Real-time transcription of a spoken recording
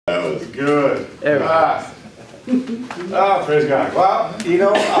was good. Oh, praise God. Well, you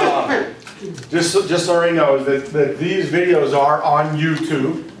know, just so everybody knows that these videos are on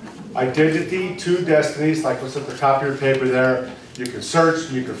YouTube. Identity to Destinies, like what's at the top of your paper there. You can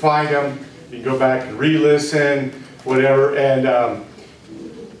search, you can find them, you can go back and re-listen, whatever. And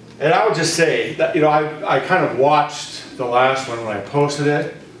I would just say that, you know, I kind of watched the last one when I posted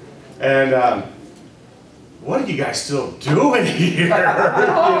it, and what are you guys still doing here? You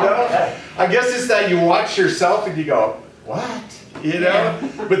know, I guess it's that you watch yourself and you go, what? You know.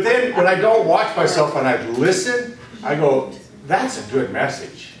 But then when I don't watch myself and I listen, I go, that's a good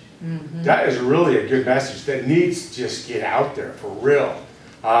message. That is really a good message that needs to just get out there for real.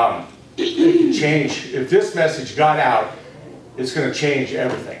 It can change. If this message got out, it's going to change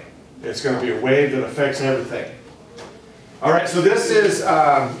everything. It's going to be a wave that affects everything. All right, so this is,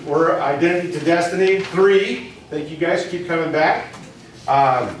 we're Identity to Destiny 3. Thank you guys, keep coming back.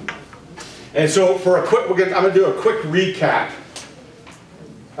 And so for a quick, I'm going to do a quick recap.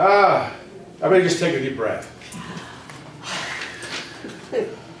 Everybody just take a deep breath.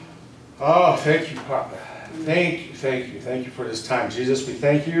 Oh, thank you, Papa. Thank you, thank you, thank you for this time. Jesus, we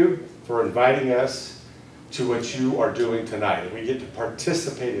thank you for inviting us to what you are doing tonight. And we get to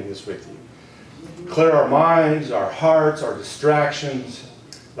participate in this with you. Clear our minds, our hearts, our distractions.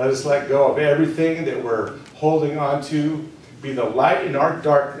 Let us let go of everything that we're holding on to. Be the light in our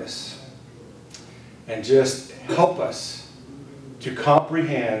darkness. And just help us to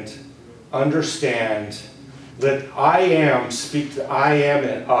comprehend, understand, let I am speak to I am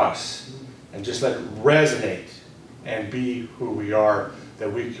in us. And just let it resonate and be who we are, that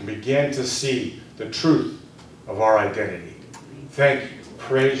we can begin to see the truth of our identity. Thank you,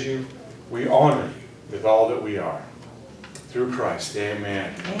 praise you, we honor you with all that we are. Through Christ,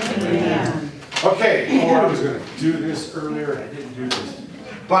 amen. Amen. Okay, I was going to do this earlier and I didn't do this.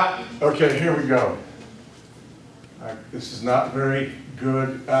 But, okay, here we go. This is not very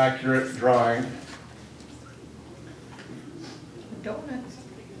good, accurate drawing. Donuts.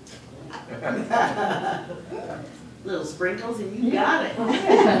 Little sprinkles and you got it.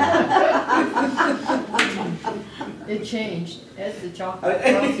 It changed as the chocolate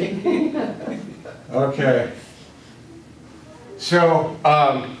frosting. Okay. So,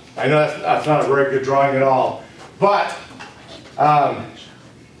 I know that's not a very good drawing at all, but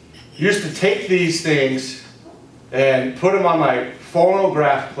used to take these things and put them on my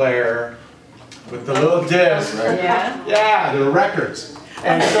phonograph player with the little disc. Yeah. Yeah, they're records.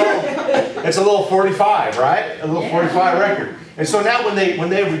 And so it's a little 45, right? A little 45 record. And so now when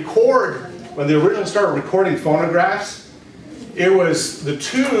they record, when they originally started recording phonographs, it was the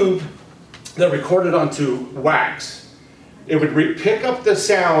tube that recorded onto wax. It would pick up the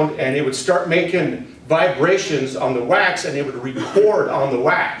sound and it would start making vibrations on the wax and it would record on the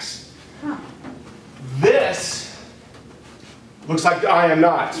wax. This looks like the I am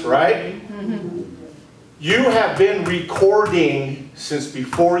nots, right? You have been recording since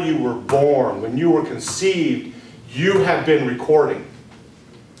before you were born. When you were conceived, you have been recording.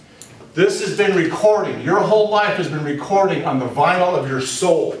 This has been recording. Your whole life has been recording on the vinyl of your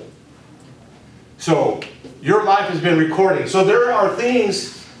soul. So, your life has been recording. So there are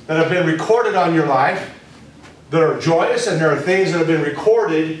things that have been recorded on your life that are joyous, and there are things that have been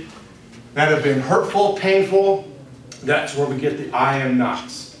recorded that have been hurtful, painful. That's where we get the I am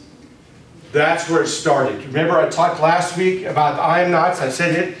nots. That's where it started. Remember I talked last week about the I am nots? I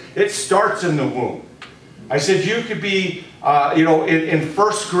said it starts in the womb. I said you could be, you know, in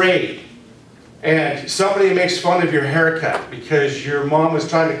first grade and somebody makes fun of your haircut because your mom was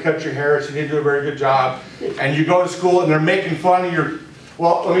trying to cut your hair, she didn't do a very good job, and you go to school and they're making fun of your,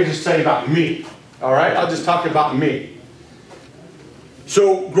 well, let me just tell you about me, all right? I'll just talk about me.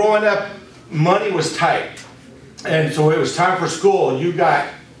 So growing up, money was tight, and so it was time for school. You got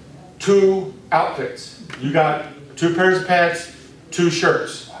 2 outfits. You got 2 pairs of pants, 2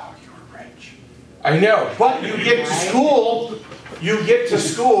 shirts. Wow, you were rich. I know, but you get to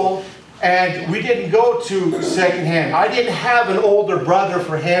school, and we didn't go to secondhand. I didn't have an older brother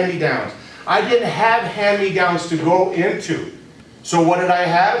for hand-me-downs. I didn't have hand-me-downs to go into. So what did I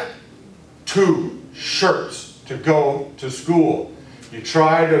have? 2 shirts to go to school. You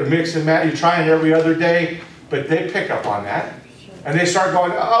try to mix and match, you try it every other day, but they pick up on that. And they start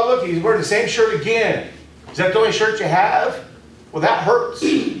going, oh look, he's wearing the same shirt again. Is that the only shirt you have? Well, that hurts.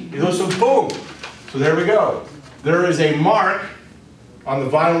 You know, so boom. So there we go. There is a mark on the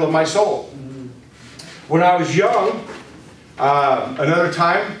vinyl of my soul. When I was young, another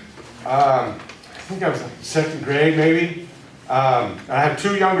time, I think I was like 2nd grade maybe, I have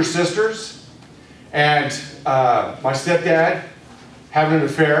 2 younger sisters, and my stepdad, having an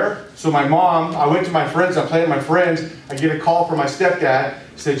affair. So my mom, I went to my friends, I'm playing with my friends, I get a call from my stepdad,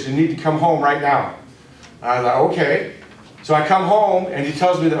 he said, you need to come home right now. And I was like, okay. So I come home and he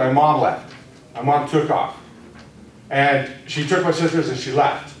tells me that my mom left. My mom took off. And she took my sisters and she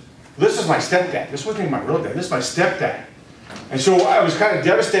left. This is my stepdad. This wasn't even my real dad, this is my stepdad. And so I was kind of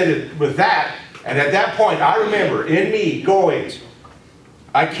devastated with that. And at that point, I remember in me going,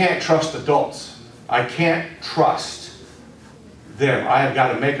 I can't trust adults. I can't trust them. I have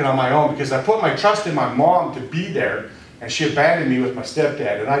got to make it on my own because I put my trust in my mom to be there and she abandoned me with my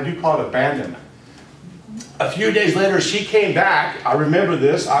stepdad. And I do call it abandonment. A few days later, she came back. I remember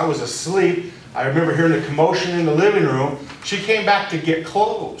this. I was asleep. I remember hearing the commotion in the living room. She came back to get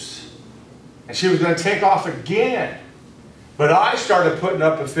clothes. And she was going to take off again. But I started putting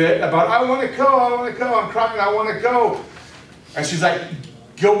up a fit about, I want to go, I want to go. I'm crying, I want to go. And she's like,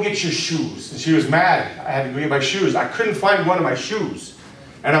 go get your shoes. And she was mad. I had to go get my shoes. I couldn't find one of my shoes.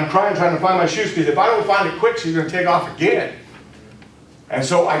 And I'm crying trying to find my shoes because if I don't find it quick, she's going to take off again. And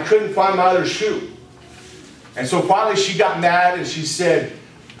so I couldn't find my other shoe. And so finally she got mad and she said,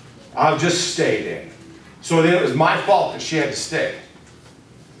 I'll just stay then. So then it was my fault that she had to stay.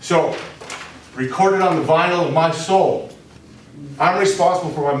 So, recorded on the vinyl of my soul, I'm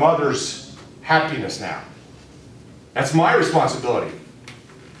responsible for my mother's happiness now. That's my responsibility.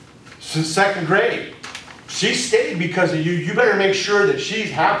 Since second grade, she stayed because of you. You better make sure that she's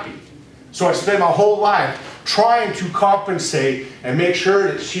happy. So I spent my whole life trying to compensate and make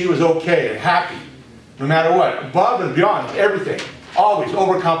sure that she was okay and happy. No matter what, above and beyond everything. Always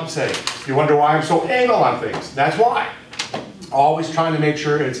overcompensating. You wonder why I'm so anal on things. That's why. Always trying to make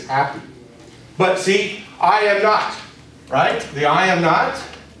sure it's happy. But see, I am not. Right? The I am not.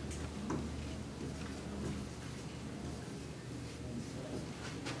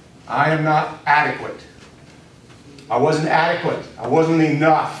 I am not adequate. I wasn't adequate. I wasn't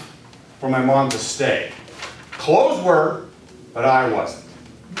enough for my mom to stay. Clothes were, but I wasn't.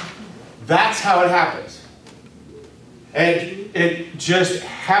 That's how it happens. And it just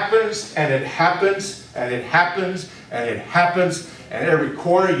happens, and it happens, and it happens, and it happens, and every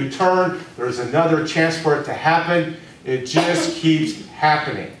corner you turn, there's another chance for it to happen. It just keeps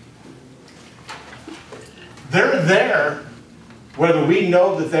happening. They're there, whether we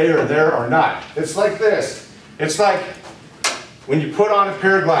know that they are there or not. It's like this. It's like when you put on a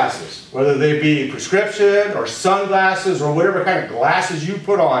pair of glasses, whether they be prescription or sunglasses or whatever kind of glasses you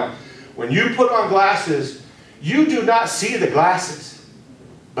put on. When you put on glasses, you do not see the glasses,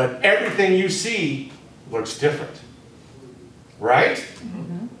 but everything you see looks different. Right?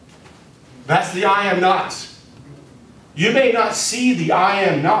 Mm-hmm. That's the I am nots. You may not see the I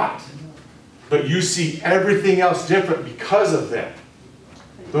am not, but you see everything else different because of them.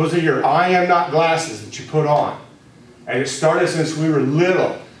 Those are your I am not glasses that you put on. And it started since we were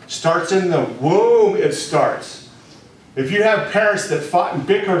little. Starts in the womb, it starts. If you have parents that fought and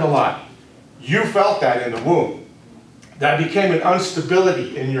bickered a lot, you felt that in the womb. That became an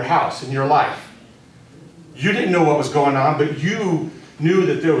instability in your house, in your life. You didn't know what was going on, but you knew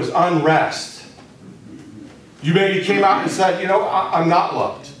that there was unrest. You maybe came out and said, you know, I'm not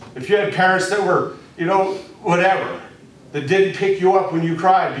loved. If you had parents that were, you know, whatever, that didn't pick you up when you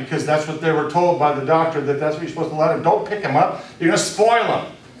cried because that's what they were told by the doctor, that that's what you're supposed to let them. Don't pick them up. You're going to spoil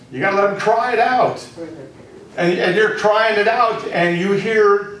them. You got to let them cry it out. And you're crying it out, and you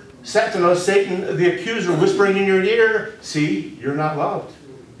hear Satan, the accuser, whispering in your ear, see, you're not loved.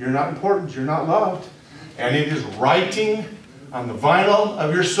 You're not important. You're not loved. And it is writing on the vinyl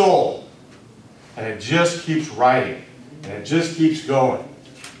of your soul. And it just keeps writing. And it just keeps going.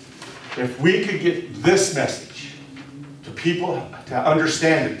 If we could get this message to people to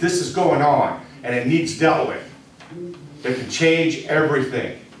understand that this is going on and it needs dealt with, it can change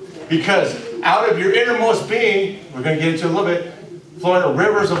everything. Because out of your innermost being, we're going to get into a little bit, flowing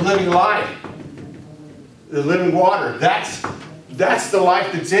rivers of living life. The living water. That's the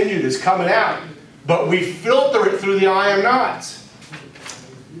life that's in you that's coming out. But we filter it through the I am nots.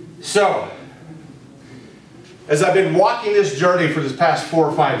 So, as I've been walking this journey for this past 4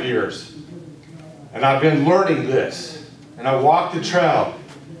 or 5 years, and I've been learning this, and I walk the trail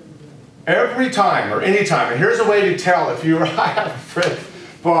every time or any time. And here's a way to tell if you were, I have a friend,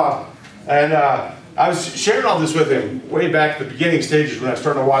 Bob, and I was sharing all this with him way back at the beginning stages when I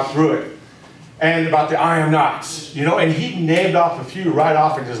started to walk through it. And about the I am nots, you know, and he named off a few right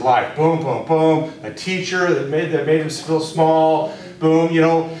off in his life. Boom, boom, boom. A teacher that made him feel small. Boom, you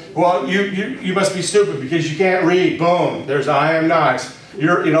know, well, you must be stupid because you can't read. Boom, there's I am nots. You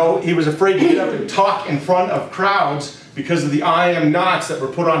know, he was afraid to get up and talk in front of crowds because of the I am nots that were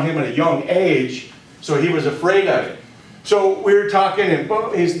put on him at a young age. So he was afraid of it. So we were talking, and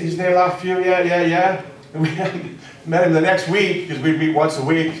boom, he's named off a few, yeah. And we met him the next week, because we'd meet once a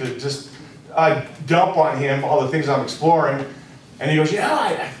week to just dump on him all the things I'm exploring. And he goes,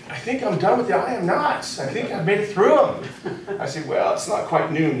 yeah, I think I'm done with the I am nots. I think I've made it through them. I said, well, it's not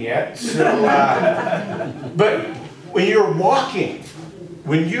quite noon yet. So, but when you're walking,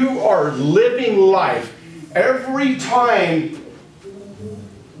 when you are living life, every time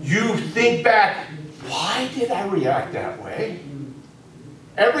you think back, why did I react that way?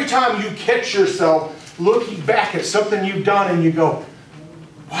 Every time you catch yourself looking back at something you've done and you go,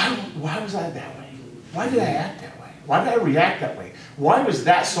 why was I that way? Why did I act that way? Why did I react that way? Why was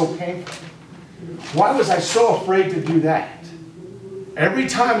that so painful? Why was I so afraid to do that? Every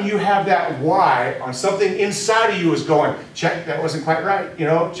time you have that why on something inside of you is going, check, that wasn't quite right. You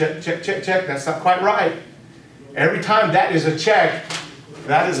know, check, that's not quite right. Every time that is a check,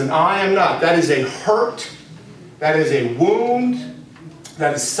 that is an I am not. That is a hurt. That is a wound.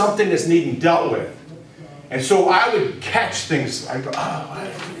 That is something that's needing dealt with. And so I would catch things. I'd go, oh, why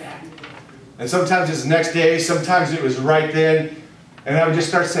did I do that? And sometimes it's the next day. Sometimes it was right then. And I would just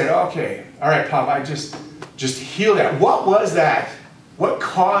start saying, okay, all right, Pop, I just heal that. What was that? What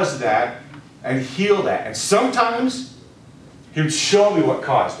caused that? And heal that. And sometimes he would show me what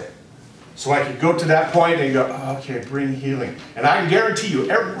caused it. So I could go to that point and go, oh, okay, bring healing. And I can guarantee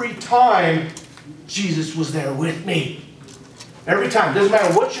you, every time, Jesus was there with me. Every time. Doesn't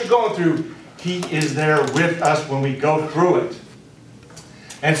matter what you're going through, he is there with us when we go through it.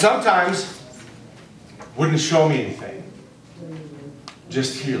 And sometimes, wouldn't show me anything.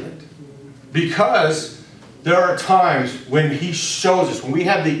 Just heal it. Because there are times when he shows us, when we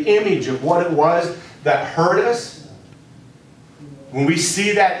have the image of what it was that hurt us, when we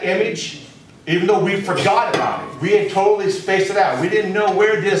see that image, even though we forgot about it, we had totally spaced it out. We didn't know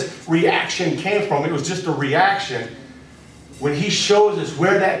where this reaction came from. It was just a reaction. When he shows us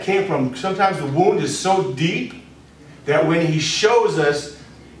where that came from, sometimes the wound is so deep that when he shows us,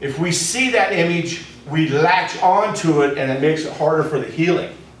 if we see that image, we latch onto it and it makes it harder for the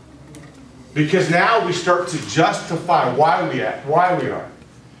healing. Because now we start to justify why we are.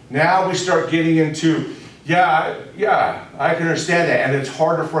 Now we start getting into, yeah, I can understand that, and it's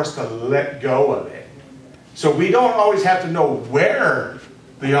harder for us to let go of it. So we don't always have to know where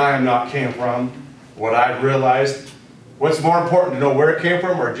the I am not came from. What I've realized, what's more important, to know where it came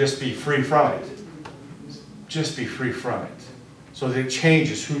from or just be free from it? Just be free from it. So that it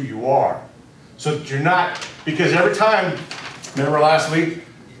changes who you are. So that you're not, because every time, remember last week,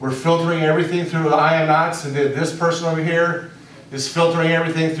 we're filtering everything through the I am nots, and this person over here is filtering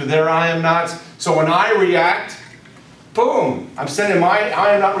everything through their I am nots. So when I react, boom, I'm sending my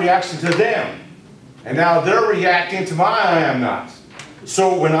I am not reaction to them. And now they're reacting to my I am nots.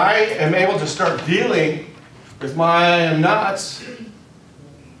 So when I am able to start dealing with my I am nots,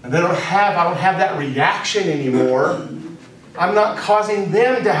 and I don't have that reaction anymore, I'm not causing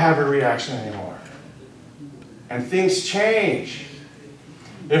them to have a reaction anymore. And things change.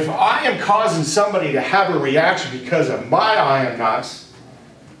 If I am causing somebody to have a reaction because of my I am nots,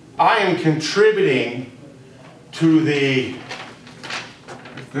 I am contributing to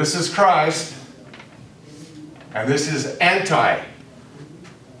this is Christ, and this is anti.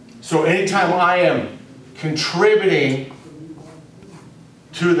 So anytime I am contributing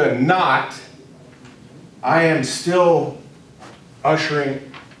to the not, I am still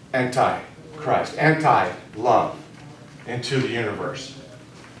ushering anti-Christ, anti-love into the universe.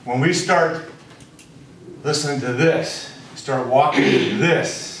 When we start listening to this, start walking into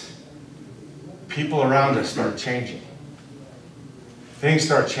this, people around us start changing. Things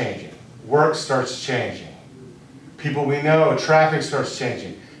start changing. Work starts changing. People we know, traffic starts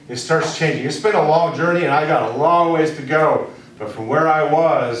changing. It starts changing. It's been a long journey, and I got a long ways to go. But from where I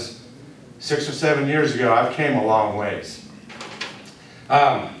was 6 or 7 years ago, I've came a long ways.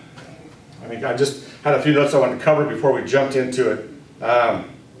 I just had a few notes I wanted to cover before we jumped into it.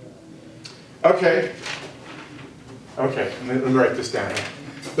 Okay, let me write this down.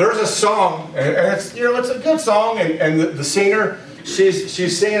 There's a song, and it's a good song, and the singer,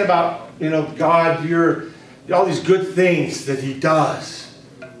 she's singing about God, all these good things that He does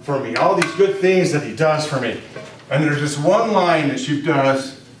for me, all these good things that He does for me. And there's this one line that she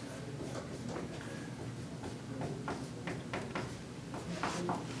does.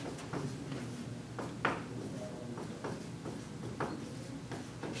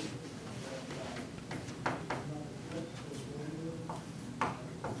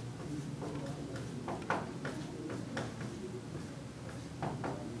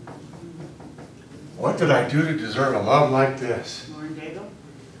 What did I do to deserve a love like this? Lauren Daigle?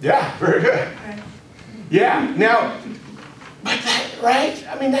 Yeah, very good. Okay. Yeah, now, right?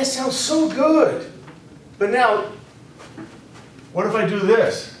 I mean, that sounds so good. But now, what if I do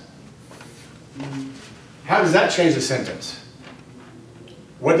this? How does that change the sentence?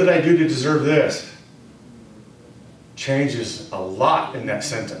 What did I do to deserve this? Changes a lot in that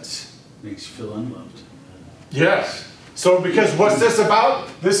sentence. Makes you feel unloved. Yes. So because what's this about?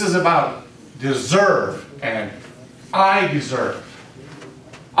 This is about deserve and I deserve.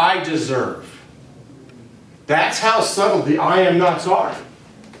 I deserve. That's how subtle the I am nots are.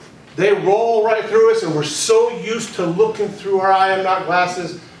 They roll right through us, and we're so used to looking through our I am not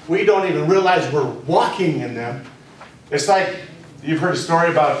glasses, we don't even realize we're walking in them. It's like, you've heard a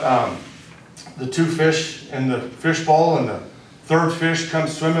story about the two fish in the fish bowl, and the third fish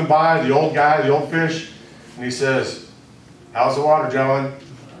comes swimming by, the old guy, the old fish, and he says, "How's the water, gentlemen?"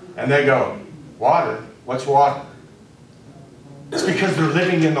 And they go, "Water? What's water?" It's because they're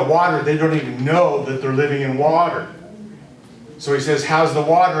living in the water, they don't even know that they're living in water. So he says, "How's the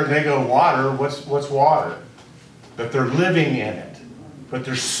water?" And they go, "Water? What's water?" But they're living in it. But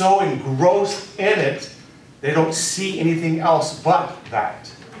they're so engrossed in it, they don't see anything else but that.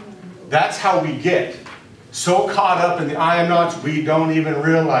 That's how we get so caught up in the I am nots, we don't even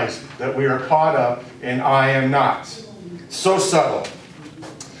realize that we are caught up in I am nots. So subtle.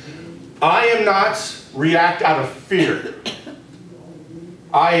 I am nots react out of fear.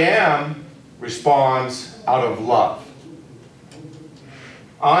 I am responds out of love.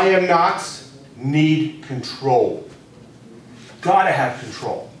 I am nots need control. Gotta have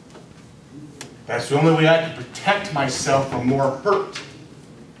control. That's the only way I can protect myself from more hurt.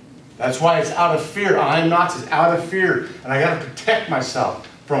 That's why it's out of fear. I am nots is out of fear. And I gotta protect myself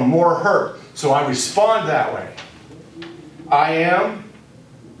from more hurt. So I respond that way. I am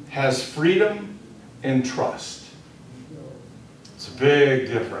has freedom and trust. It's a big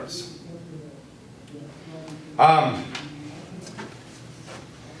difference.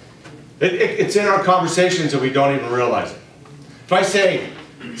 It's in our conversations that we don't even realize it. If I say,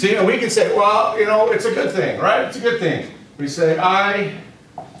 see, we can say, well, you know, it's a good thing, right? It's a good thing. We say, I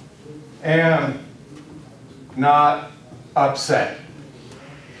am not upset.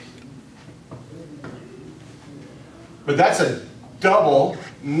 But that's a double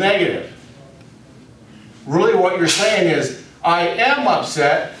negative. Really what you're saying is, I am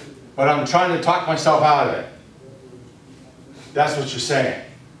upset, but I'm trying to talk myself out of it. That's what you're saying.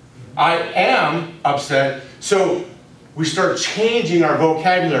 I am upset. So we start changing our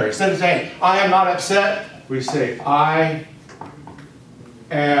vocabulary. Instead of saying, I am not upset, we say, I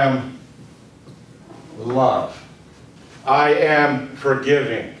am love. I am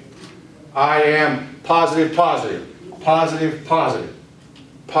forgiving. I am positive, positive. Positive, positive.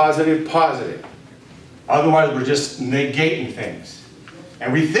 Positive, positive. Otherwise, we're just negating things.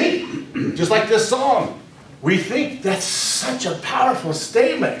 And we think, just like this song, we think that's such a powerful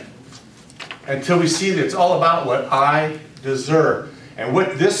statement until we see that it's all about what I deserve. And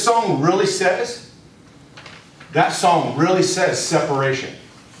what this song really says, that song really says separation.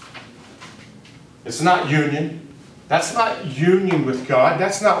 It's not union. That's not union with God.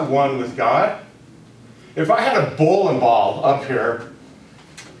 That's not one with God. If I had a bowling ball up here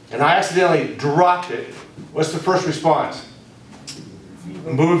and I accidentally dropped it, what's the first response?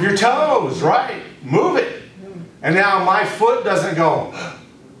 Move your toes, right? Move it. And now my foot doesn't go,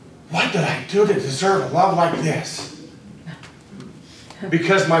 what did I do to deserve a love like this?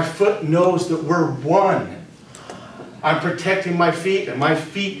 Because my foot knows that we're one. I'm protecting my feet, and my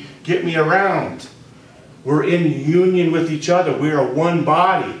feet get me around. We're in union with each other. We are one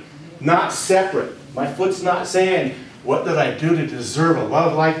body, not separate. My foot's not saying, what did I do to deserve a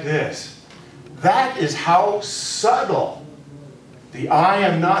love like this? That is how subtle the I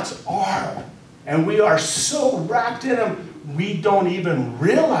am nots are. And we are so wrapped in them, we don't even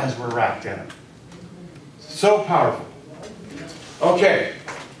realize we're wrapped in them. So powerful. Okay,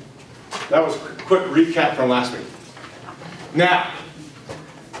 that was a quick recap from last week. Now,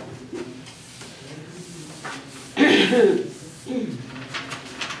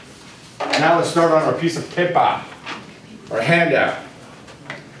 let's start on our piece of paper, our handout.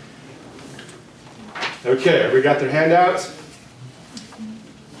 Okay, we got their handouts?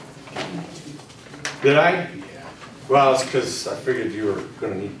 Did I? Well, it's because I figured you were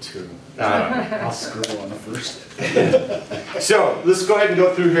going to need to. I'll scribble on the first. So, let's go ahead and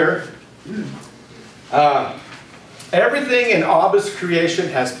go through here. Everything in Abba's creation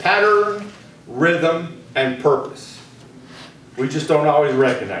has pattern, rhythm, and purpose. We just don't always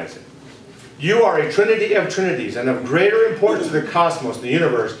recognize it. You are a trinity of trinities and of greater importance to the cosmos, the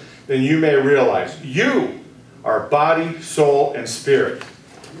universe, than you may realize. You are body, soul, and spirit.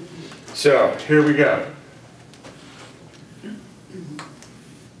 So, here we go.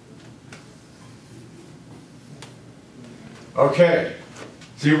 Okay.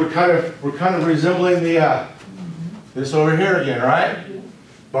 See, we're kind of resembling the this over here again, right?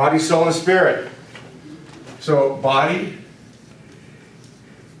 Body, soul, and spirit. So body,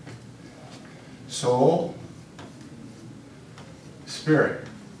 soul, spirit.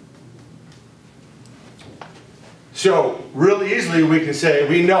 So real easily we can say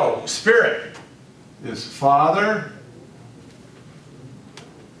we know spirit is Father,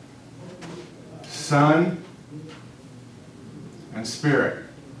 Son, and Spirit.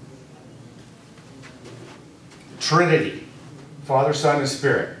 Trinity. Father, Son, and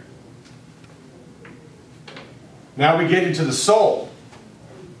Spirit. Now we get into the soul.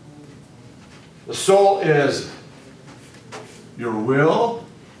 The soul is your will,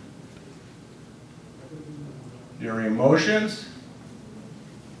 your emotions,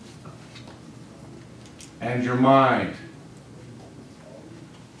 and your mind.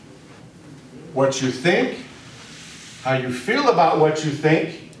 What you think, how you feel about what you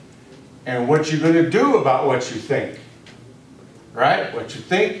think, and what you're going to do about what you think. Right? What you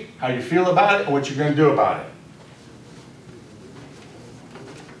think, how you feel about it, and what you're going to do about it.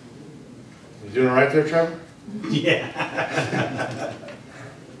 You doing all right there, Trevor? Yeah.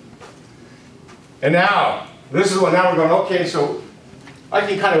 And now, this is what now we're going, okay, so I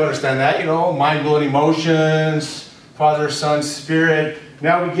can kind of understand that, you know, mind, will, and emotions, Father, Son, Spirit.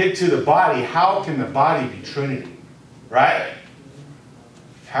 Now we get to the body. How can the body be Trinity? Right?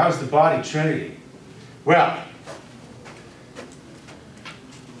 How's the body Trinity? Well,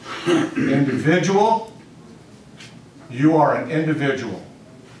 individual, you are an individual.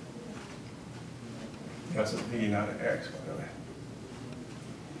 That's a V, not an X, by the way.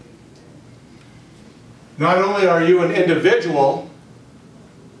 Not only are you an individual,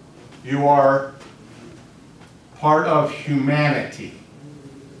 you are part of humanity.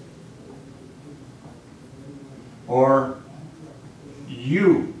 Or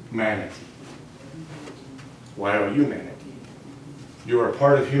humanity. Y-O-U-manity. You are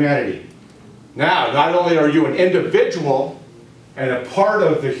part of humanity. Now, not only are you an individual and a part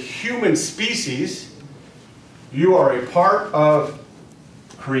of the human species, you are a part of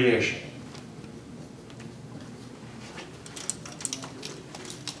creation.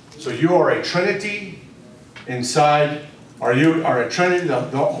 So you are a trinity inside, you are a trinity,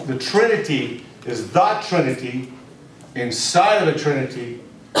 the trinity is the trinity, inside of a trinity,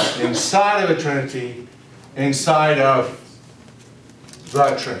 inside of a trinity, inside of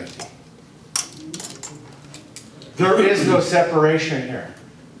the trinity. There is no separation here.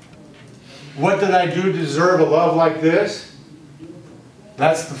 What did I do to deserve a love like this?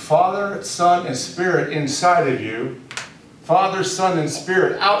 That's the Father, Son, and Spirit inside of you. Father, Son, and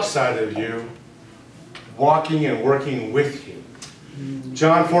Spirit outside of you, walking and working with you.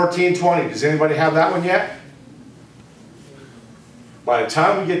 John 14:20. Does anybody have that one yet? By the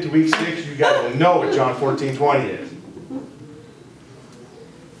time we get to week 6, you guys will know what John 14:20 is.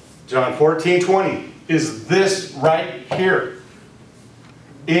 John 14:20 is this right here.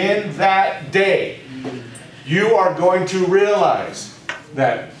 In that day, you are going to realize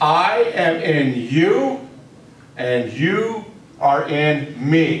that I am in you and you are in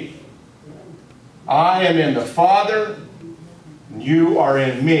me. I am in the Father, and you are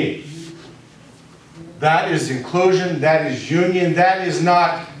in me. That is inclusion, that is union, that is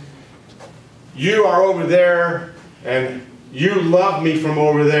not you are over there and you love me from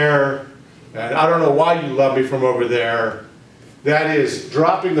over there and I don't know why you love me from over there. That is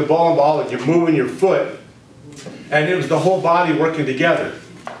dropping the ball and you're moving your foot and it was the whole body working together.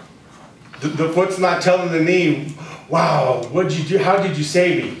 The foot's not telling the knee, wow, what did you do? How did you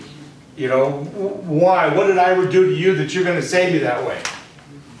save me? You know, why? What did I ever do to you that you're going to save me that way?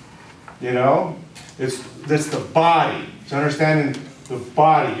 You know, that's the body. It's understanding the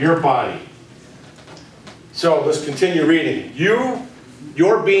body, your body. So let's continue reading.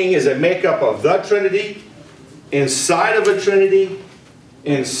 Your being is a makeup of the Trinity, inside of a Trinity,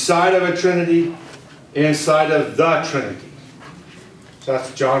 inside of a Trinity, inside of the Trinity. So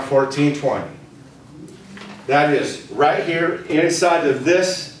that's John 14:20. That is right here inside of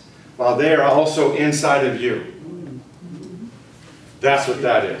this, while they are also inside of you. That's what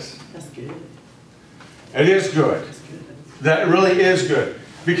that is. That's good. It is good. That's good. That really is good.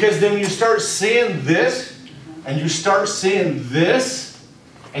 Because then you start seeing this, and you start seeing this,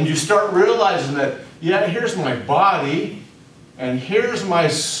 and you start realizing that, yeah, here's my body, and here's my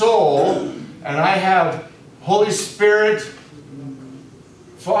soul, and I have Holy Spirit,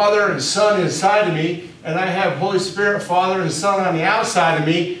 Father and Son inside of me, and I have Holy Spirit, Father and Son on the outside of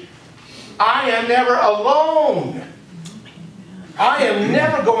me. I am never alone. I am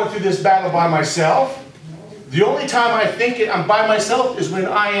never going through this battle by myself. The only time I think I'm by myself is when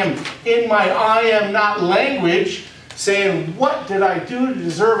I am in my I am not language, saying, what did I do to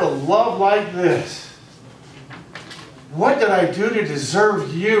deserve a love like this? What did I do to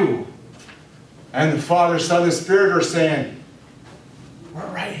deserve you? And the Father, Son, and Spirit are saying, we're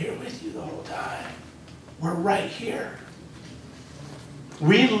right here with you the whole time. We're right here.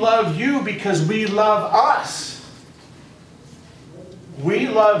 We love you because we love us. We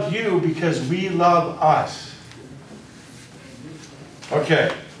love you because we love us.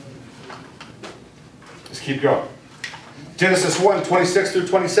 Okay. Let's keep going. Genesis 1, 26 through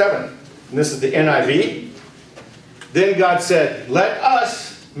 27. And this is the NIV. Then God said, let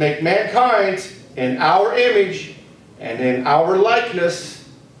us make mankind in our image and in our likeness,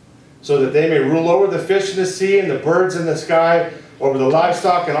 so that they may rule over the fish in the sea and the birds in the sky, over the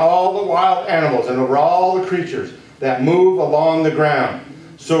livestock and all the wild animals, and over all the creatures that move along the ground.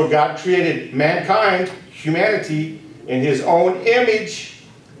 So God created mankind, humanity, in His own image.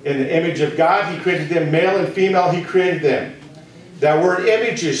 In the image of God, He created them, male and female, He created them. That word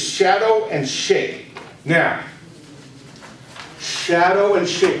image is shadow and shape. Now, shadow and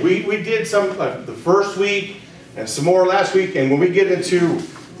shape. We did some the first week and some more last week, and when we get into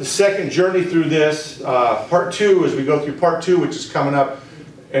the second journey through this, part 2, as we go through part 2, which is coming up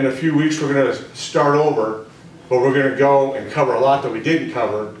in a few weeks, we're going to start over, but we're going to go and cover a lot that we didn't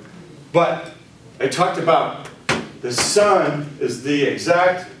cover. But I talked about the Son is the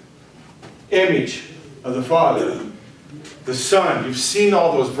exact image of the Father. The Son, you've seen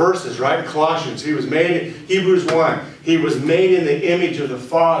all those verses, right? Colossians, He was made, Hebrews 1, He was made in the image of the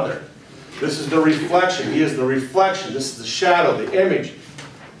Father. This is the reflection. He is the reflection. This is the shadow, the image.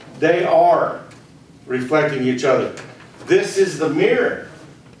 They are reflecting each other. This is the mirror.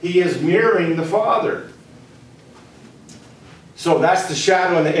 He is mirroring the Father. So that's the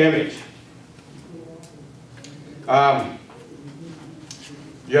shadow and the image.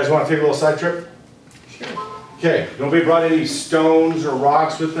 You guys want to take a little side trip? Sure. Okay, nobody brought any stones or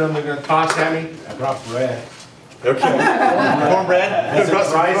rocks with them they're going to toss at me? I brought bread. Okay. Cornbread? As it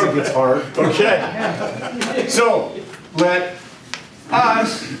fries, it gets hard. Okay. So, let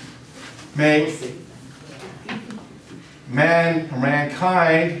us make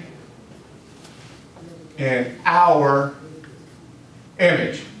mankind in our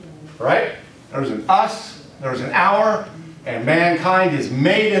image. Right? There's an us, there's an our, and mankind is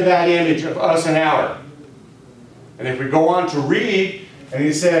made in that image of us and our. And if we go on to read, and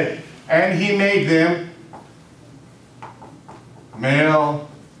He said, and He made them male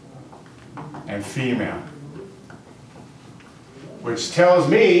and female. Which tells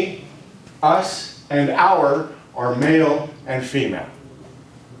me us and our are male and female.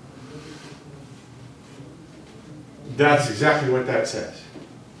 That's exactly what that says.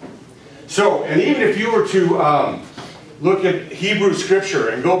 So, and even if you were to look at Hebrew Scripture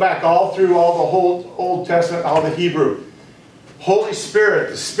and go back all through all the whole Old Testament, all the Hebrew, Holy Spirit,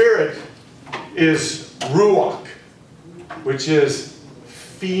 the Spirit is Ruach, which is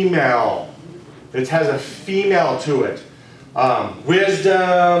female. It has a female to it.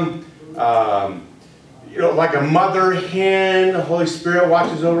 Wisdom, like a mother hen. The Holy Spirit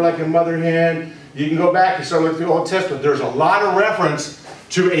watches over like a mother hen. You can go back and start looking through the Old Testament. There's a lot of reference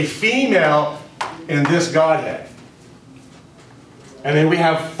to a female in this Godhead. And then we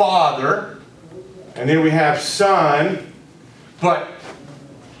have Father, and then we have Son, but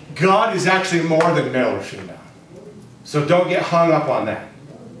God is actually more than male or female. So don't get hung up on that.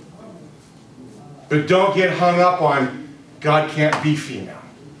 But don't get hung up on God can't be female.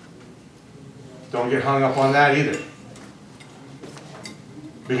 Don't get hung up on that either.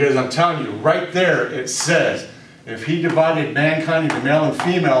 Because I'm telling you, right there it says, if He divided mankind into male and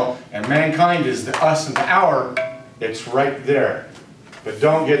female, and mankind is the us and the our, it's right there. But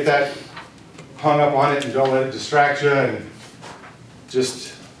don't get that hung up on it and don't let it distract you, and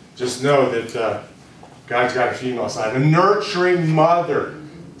just know that God's got a female side. A nurturing mother.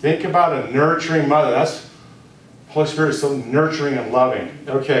 Think about a nurturing mother. That's Holy Spirit is so nurturing and loving.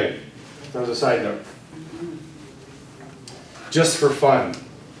 Okay, that was a side note. Just for fun,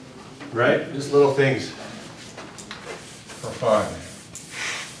 right? Just little things for fun.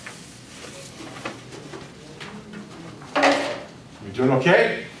 You doing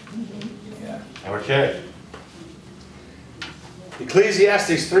okay? Yeah. Okay.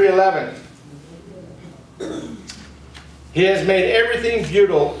 Ecclesiastes 3:11. He has made everything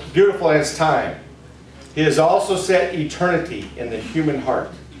beautiful in its time. He has also set eternity in the human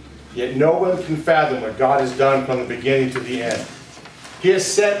heart. Yet no one can fathom what God has done from the beginning to the end. He has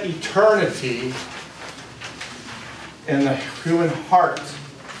set eternity in the human heart.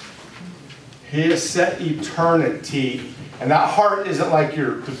 He has set eternity. And that heart isn't like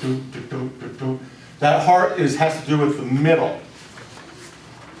your... That heart has to do with the middle.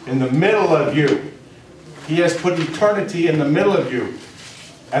 In the middle of you. He has put eternity in the middle of you.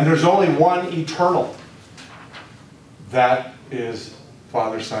 And there's only one eternal. That is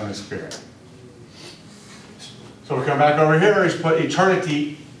Father, Son, and Spirit. So we come back over here. He's put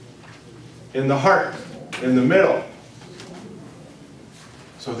eternity in the heart, in the middle.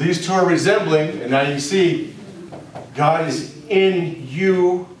 So these two are resembling, and now you see God is in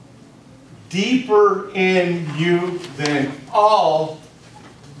you, deeper in you than all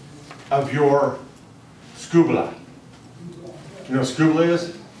of your scubula. You know what scubula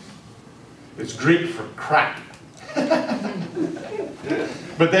is? It's Greek for crap.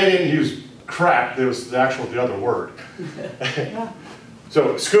 But they didn't use crap, it was the other word.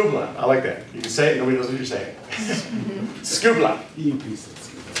 So, scubula, I like that. You can say it, nobody knows what you're saying. Scubula. You piece of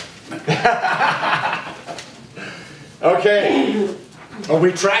scubula. Okay. Are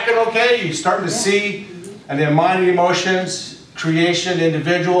we tracking okay? You starting to see, and then mind and emotions, creation,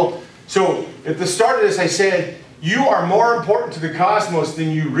 individual. So, at the start of this, I said, you are more important to the cosmos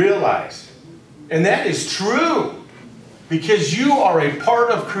than you realize. And that is true. Because you are a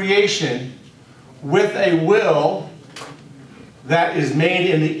part of creation with a will that is made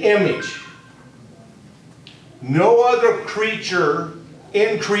in the image. No other creature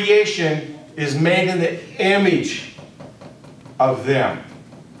in creation is made in the image of them.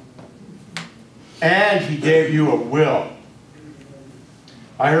 And He gave you a will.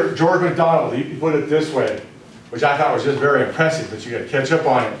 I heard George MacDonald, he put it this way, which I thought was just very impressive, but you got to catch up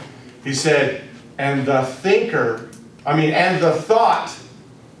on it. He said, and the thought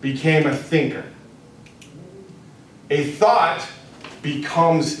became a thinker. A thought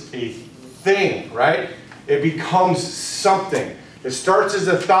becomes a thing, right? It becomes something. It starts as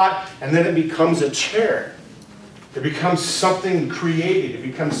a thought, and then it becomes a chair. It becomes something created. It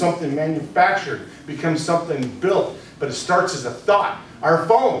becomes something manufactured. It becomes something built. But it starts as a thought. Our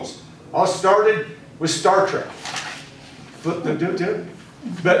phones all started with Star Trek. But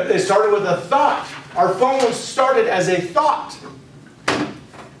it started with a thought. Our phones started as a thought.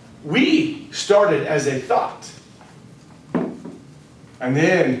 We started as a thought. And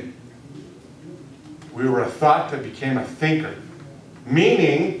then we were a thought that became a thinker.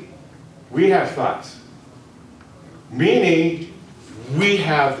 Meaning, we have thoughts. Meaning, we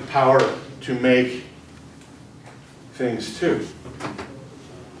have the power to make things too.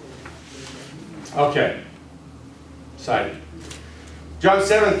 Okay. Cited. John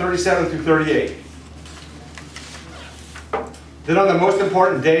 7:37-38. Then on the most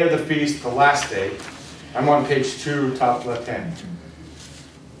important day of the feast, the last day, I'm on page 2, top left hand.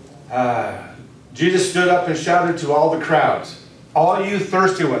 Jesus stood up and shouted to all the crowds, all you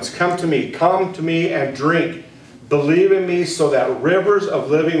thirsty ones, come to me and drink. Believe in me so that rivers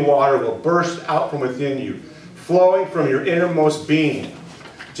of living water will burst out from within you, flowing from your innermost being,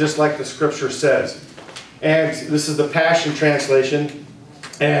 just like the scripture says. And this is the Passion Translation.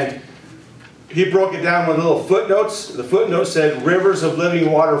 And he broke it down with little footnotes. The footnote said, rivers of living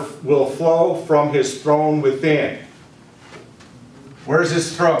water will flow from his throne within. Where's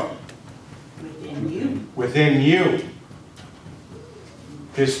his throne? Within you. Within you.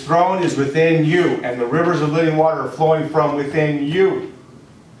 His throne is within you, and the rivers of living water are flowing from within you.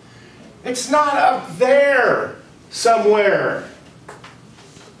 It's not up there somewhere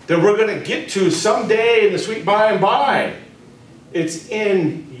that we're going to get to someday in the sweet by and by. It's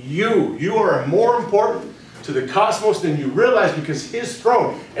in you. You are more important to the cosmos than you realize, because his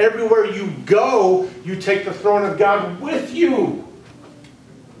throne, everywhere you go, you take the throne of God with you.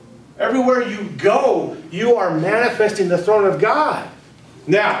 Everywhere you go, you are manifesting the throne of God.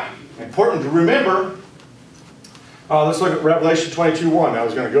 Now, important to remember, let's look at Revelation 22:1. I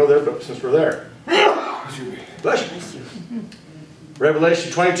was going to go there, but since we're there. Bless you.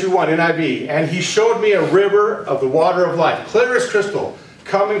 Revelation 22:1, NIV. And he showed me a river of the water of life, clear as crystal,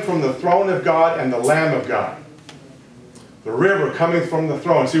 coming from the throne of God and the Lamb of God. The river coming from the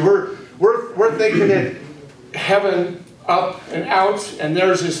throne. See, we're thinking that heaven up and out, and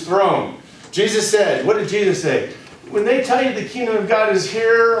there's his throne. Jesus said, what did Jesus say? When they tell you the kingdom of God is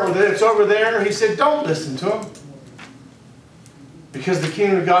here or that it's over there, he said, don't listen to them. Because the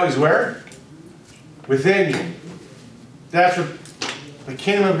kingdom of God is where? Within you. That's what the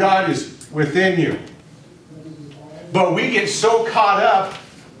kingdom of God is, within you. But we get so caught up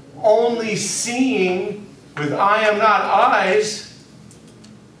only seeing with I am not eyes,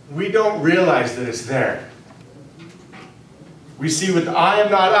 we don't realize that it's there. We see with I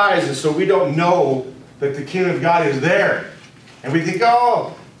am not eyes, and so we don't know that the kingdom of God is there. And we think,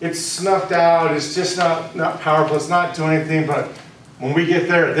 oh, it's snuffed out, it's just not powerful, it's not doing anything, but when we get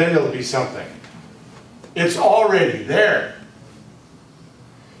there, then it'll be something. It's already there.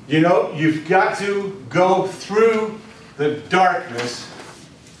 You know, you've got to go through the darkness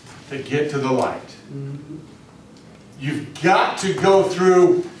to get to the light. You've got to go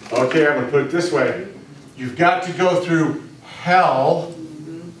through, okay, I'm going to put it this way. You've got to go through hell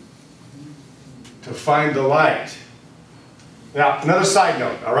to find the light. Now, another side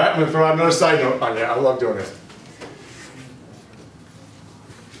note, all right? I'm going to throw out another side note on you. I love doing this.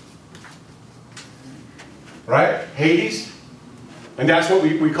 Right? Hades. And that's what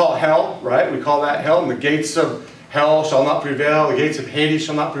we call hell, right? We call that hell. And the gates of hell shall not prevail. The gates of Hades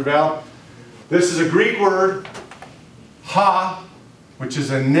shall not prevail. This is a Greek word, ha, which is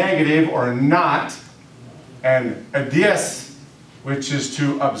a negative or not, and adies, which is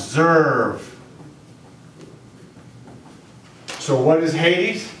to observe. So what is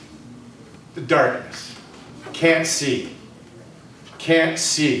Hades? The darkness. Can't see. Can't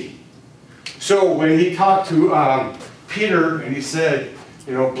see. So when he talked to Peter and he said,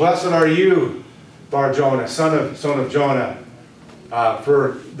 you know, blessed are you, Bar Jonah, son of Jonah,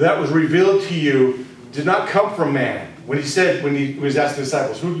 for that was revealed to you, did not come from man. When he was asking the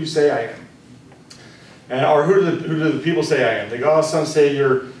disciples, who do you say I am? And, or who do the people say I am? They go, oh, some say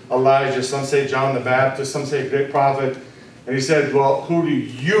you're Elijah, some say John the Baptist, some say great prophet. And he said, well, who do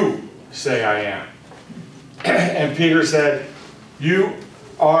you say I am? And Peter said, you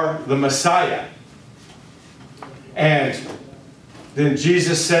are the Messiah. And then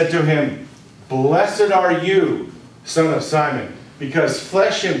Jesus said to him, blessed are you, son of Simon, because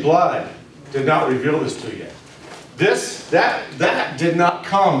flesh and blood did not reveal this to you. That did not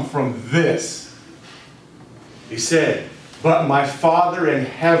come from this. He said, but my Father in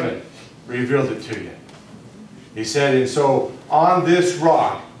heaven revealed it to you. He said, and so on this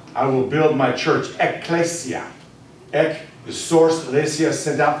rock I will build my church, ecclesia. Ek, the source, ecclesia,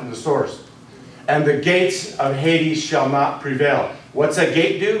 sent out from the source. And the gates of Hades shall not prevail. What's a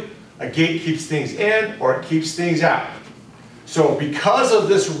gate do? A gate keeps things in or it keeps things out. So because of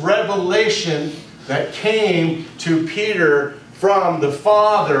this revelation that came to Peter from the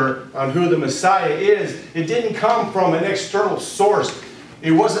Father on who the Messiah is, it didn't come from an external source.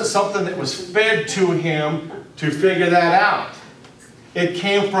 It wasn't something that was fed to him to figure that out. It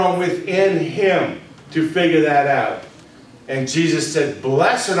came from within him to figure that out. And Jesus said,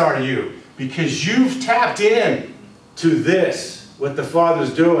 blessed are you, because you've tapped in to this, what the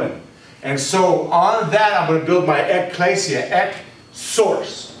Father's doing. And so on that I'm going to build my ecclesia, ek,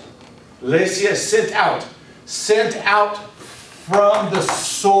 source. Ecclesia, sent out from the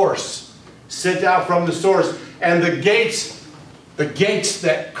source. Sent out from the source. And the gates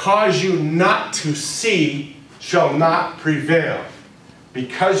that cause you not to see shall not prevail.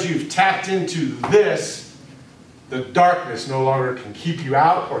 Because you've tapped into this, the darkness no longer can keep you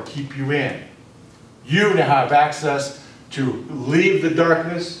out or keep you in. You now have access to leave the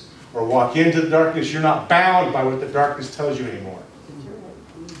darkness or walk into the darkness. You're not bound by what the darkness tells you anymore.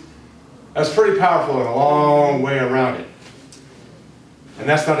 That's pretty powerful and a long way around it. And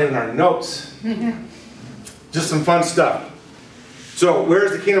that's not even our notes. Just some fun stuff. So where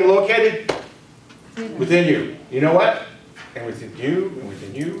is the kingdom located? Within you. You know what? And within you, and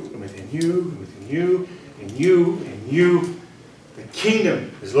within you, and within you, and within you, and you, and you. The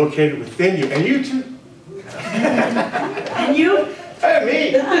kingdom is located within you. And you too. And you? Hey,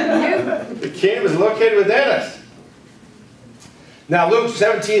 me. The kingdom is located within us. Now Luke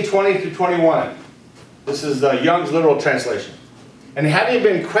 17:20-21. This is the Young's literal translation. And having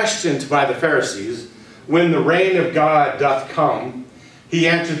been questioned by the Pharisees, when the reign of God doth come, he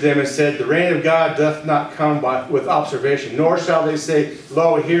answered them and said, the reign of God doth not come with observation, nor shall they say,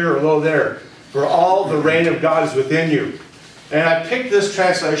 lo here or lo there, for all the reign of God is within you. And I picked this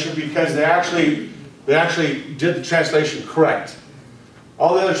translation because they actually did the translation correct.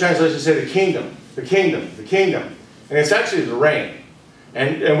 All the other translations say the kingdom, the kingdom, the kingdom. And it's actually the reign.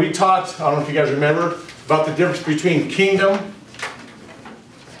 And we talked, I don't know if you guys remember, about the difference between kingdom,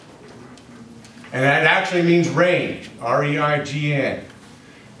 and that actually means reign, R-E-I-G-N.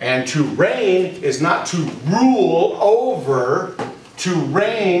 And to reign is not to rule over. To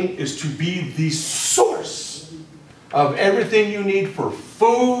reign is to be the source of everything you need for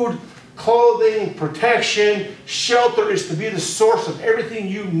food, clothing, protection, shelter. Is to be the source of everything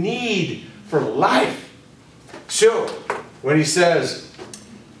you need for life. So, when he says,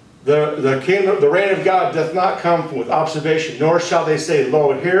 the kingdom, the reign of God doth not come with observation, nor shall they say,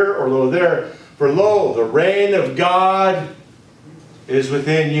 lo here or lo there. For lo, the reign of God is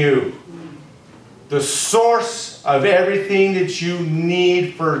within you. The source source of everything that you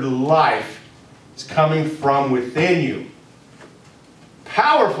need for life is coming from within you.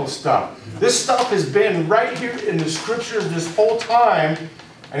 Powerful stuff. This stuff has been right here in the scriptures this whole time,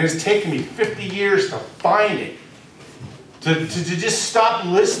 and it's taken me 50 years to find it. To just stop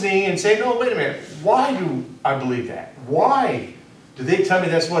listening and say, no, wait a minute, why do I believe that? Why do they tell me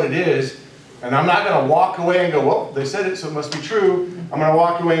that's what it is? And I'm not going to walk away and go, well, they said it, so it must be true. I'm going to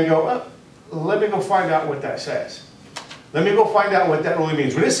walk away and go, oh, let me go find out what that says. Let me go find out what that really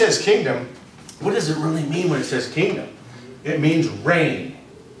means. When it says kingdom, what does it really mean when it says kingdom? It means reign,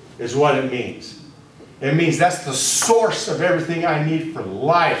 is what it means. It means that's the source of everything I need for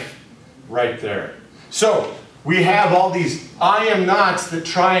life right there. So, we have all these I am nots that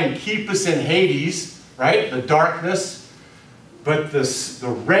try and keep us in Hades, right? The darkness. But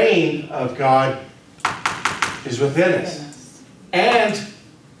the reign of God is within us. And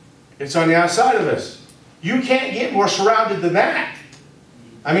it's on the outside of us. You can't get more surrounded than that.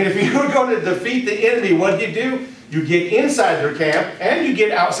 I mean, if you were going to defeat the enemy, what do? You get inside their camp and you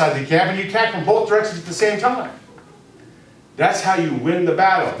get outside the camp and you attack from both directions at the same time. That's how you win the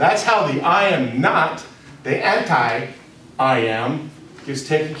battle. That's how the I am not, the anti-I am, is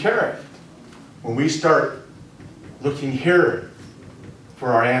taken care of. When we start looking here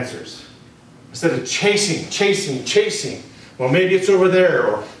for our answers. Instead of chasing. Well, maybe it's over there,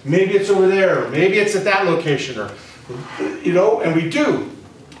 or maybe it's over there, or maybe it's at that location, or, you know, and we do.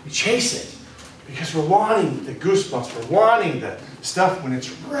 We chase it. Because we're wanting the goosebumps. We're wanting the stuff when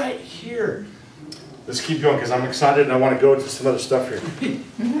it's right here. Let's keep going because I'm excited and I want to go into some other stuff here.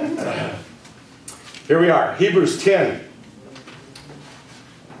 Here we are. Hebrews 10,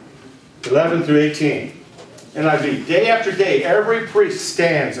 11 through 18. NIV. Day after day, every priest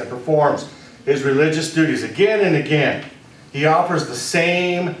stands and performs his religious duties again and again. He offers the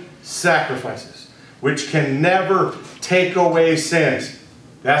same sacrifices, which can never take away sins.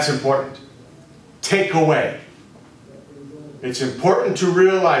 That's important. Take away. It's important to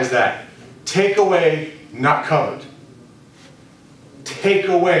realize that. Take away, not covered. Take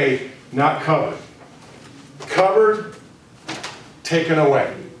away, not covered. Covered, taken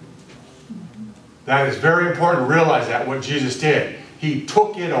away. That is very important to realize that, what Jesus did. He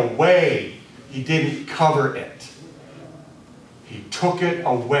took it away. He didn't cover it. He took it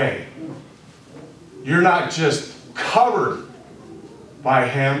away. You're not just covered by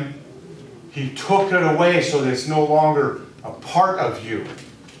Him. He took it away so that it's no longer a part of you.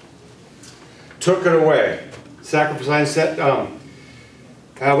 Took it away. Sacrifice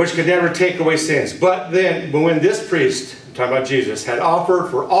which could never take away sins. But when this priest, I'm talking about Jesus, had offered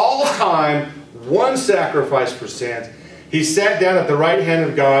for all time one sacrifice for sins, he sat down at the right hand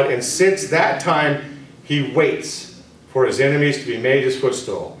of God, and since that time he waits for his enemies to be made his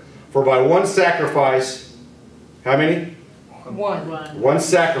footstool. For by one sacrifice, how many? One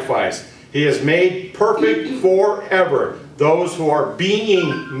sacrifice. He has made perfect forever those who are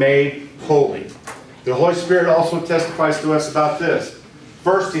being made holy. The Holy Spirit also testifies to us about this.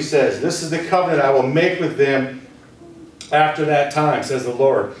 First he says, this is the covenant I will make with them after that time, says the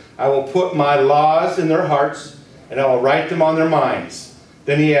Lord. I will put my laws in their hearts, and I will write them on their minds.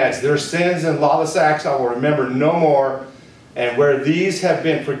 Then he adds, their sins and lawless acts I will remember no more, and where these have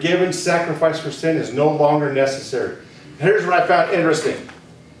been forgiven, sacrifice for sin is no longer necessary. Here's what I found interesting.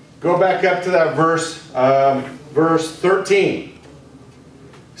 Go back up to that verse, verse 13.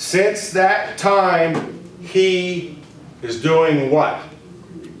 Since that time, he is doing what?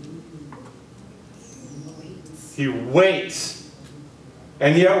 He waits.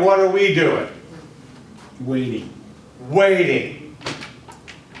 And yet what are we doing? Waiting. Waiting.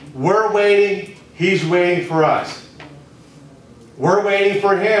 We're waiting. He's waiting for us. We're waiting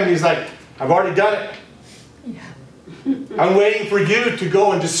for him. He's like, I've already done it. I'm waiting for you to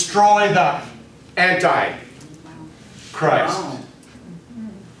go and destroy the Antichrist. Wow.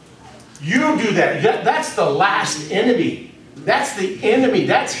 You do that. That's the last enemy. That's the enemy.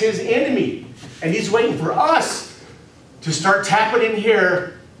 That's his enemy. And he's waiting for us to start tapping in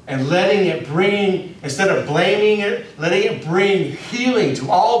here and letting it bring, instead of blaming it, letting it bring healing to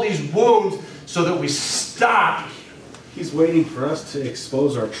all these wounds so that we stop. He's waiting for us to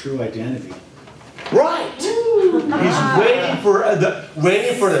expose our true identity. Right. He's waiting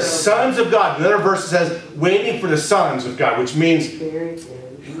for the sons of God. Another verse says, waiting for the sons of God, which means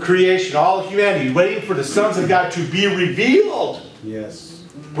creation, all of humanity, waiting for the sons of God to be revealed. Yes.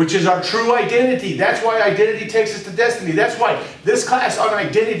 Which is our true identity. That's why identity takes us to destiny. That's why this class on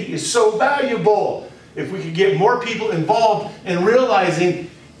identity is so valuable. If we could get more people involved in realizing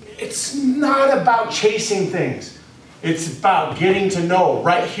it's not about chasing things. It's about getting to know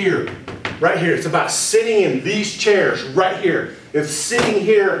right here right here. It's about sitting in these chairs right here. It's sitting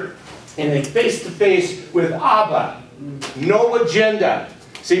here in a face-to-face with Abba. No agenda.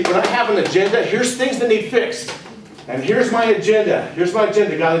 See, when I have an agenda, here's things that need fixed. And here's my agenda. Here's my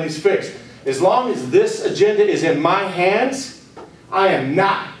agenda, God, that needs fixed. As long as this agenda is in my hands, I am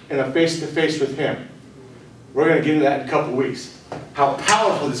not in a face-to-face with Him. We're going to get into that in a couple weeks. How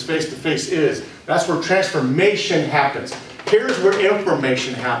powerful this face-to-face is. That's where transformation happens. Here's where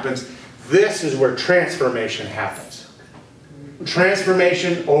information happens. This is where transformation happens.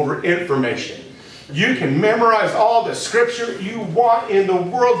 Transformation over information. You can memorize all the scripture you want in the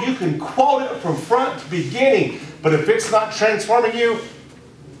world. You can quote it from front to beginning. But if it's not transforming you,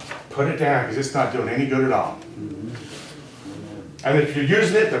 put it down, because it's not doing any good at all. And if you're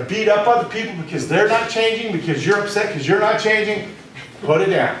using it to beat up other people because they're not changing, because you're upset because you're not changing, put it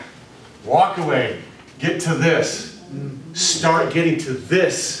down. Walk away. Get to this. Start getting to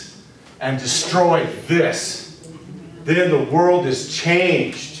this and destroy this. Then the world is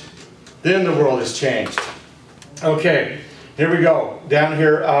changed. Then the world is changed. Okay, here we go. Down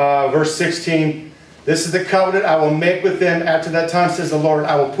here, verse 16. This is the covenant I will make with them after that time, says the Lord.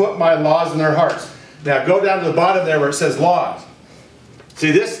 I will put my laws in their hearts. Now go down to the bottom there where it says laws. See,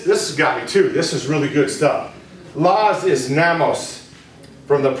 this has got me too. This is really good stuff. Laws is namos,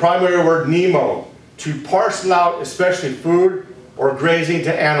 from the primary word nemo, to parcel out especially food or grazing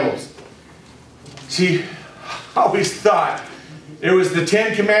to animals. See, I always thought it was the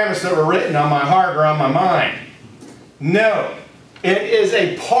 10 Commandments that were written on my heart or on my mind. No, it is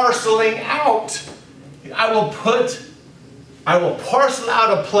a parceling out. I will parcel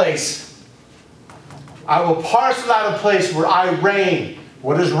out a place. I will parcel out a place where I reign.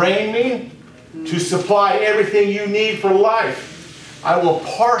 What does reign mean? To supply everything you need for life. I will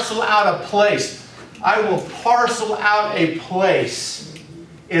parcel out a place. I will parcel out a place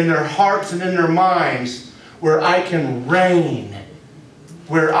in their hearts and in their minds where I can reign.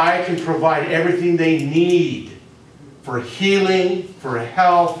 Where I can provide everything they need for healing, for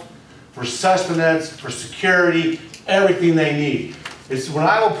health, for sustenance, for security, everything they need. It's when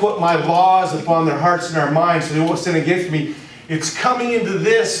I will put my laws upon their hearts and their minds so they won't sin against me. It's coming into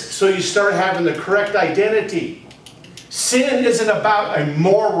this so you start having the correct identity. Sin isn't about a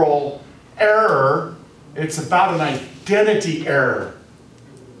moral error. It's about an identity error.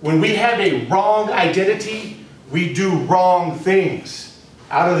 When we have a wrong identity, we do wrong things.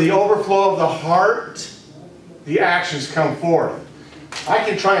 Out of the overflow of the heart, the actions come forth. I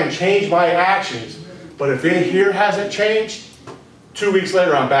can try and change my actions, but if in here hasn't changed, 2 weeks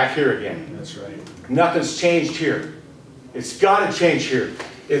later I'm back here again. That's right. Nothing's changed here. It's got to change here.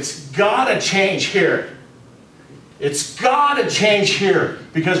 It's got to change here. It's got to change here.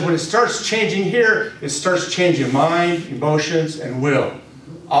 Because when it starts changing here, it starts changing mind, emotions, and will.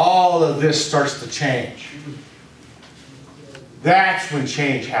 All of this starts to change. That's when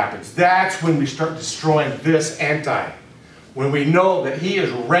change happens. That's when we start destroying this anti. When we know that He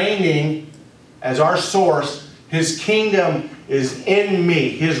is reigning as our source, His kingdom is in me.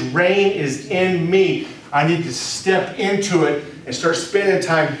 His reign is in me. I need to step into it and start spending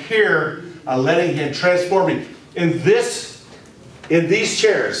time here, letting Him transform me. In these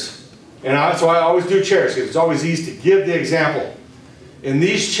chairs, and so I always do chairs because it's always easy to give the example. In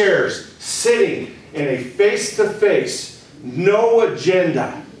these chairs, sitting in a face-to-face, no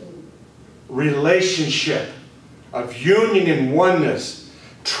agenda, relationship of union and oneness,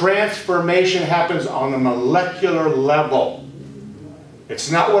 transformation happens on a molecular level. It's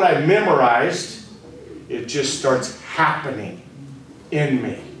not what I memorized. It just starts happening in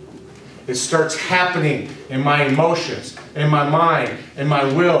me. It starts happening in my emotions, in my mind, in my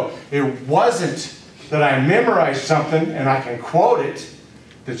will. It wasn't that I memorized something and I can quote it.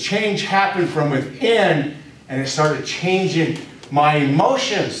 The change happened from within and it started changing my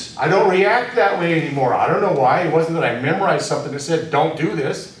emotions. I don't react that way anymore. I don't know why. It wasn't that I memorized something that said, don't do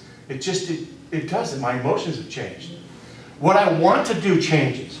this. It doesn't. My emotions have changed. What I want to do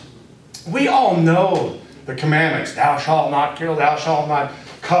changes. We all know the commandments. Thou shalt not kill, thou shalt not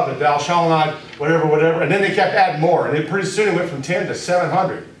covet, thou shalt not whatever, whatever. And then they kept adding more. And then pretty soon it went from 10 to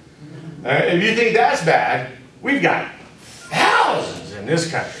 700. If you think that's bad, we've got thousands in this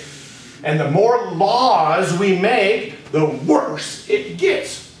country. And the more laws we make, the worse it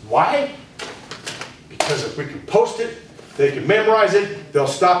gets. Why? Because if we can post it, they can memorize it, they'll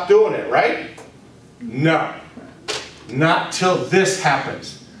stop doing it, right? No. Not till this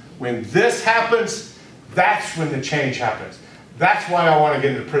happens. When this happens, that's when the change happens. That's why I want to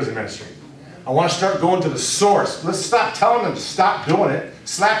get into prison ministry. I want to start going to the source. Let's stop telling them to stop doing it,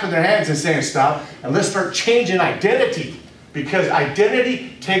 slapping their hands and saying stop, and let's start changing identity. Because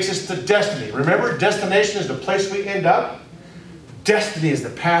identity takes us to destiny. Remember, destination is the place we end up. Destiny is the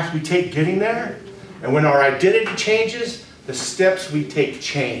path we take getting there. And when our identity changes, the steps we take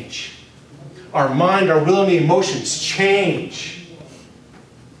change. Our mind, our will, and the emotions change.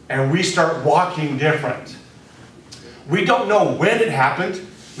 And we start walking different. We don't know when it happened.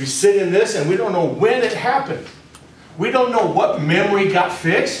 We sit in this and we don't know when it happened. We don't know what memory got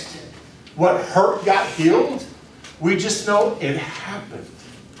fixed, what hurt got healed. We just know it happened.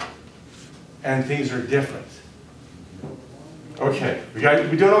 And things are different. Okay,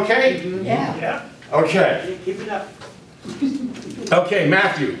 we doing okay? Yeah. Yeah. Okay. Keep it up. Okay,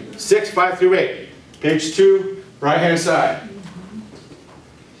 Matthew 6, 5 through 8. Page 2, right hand side.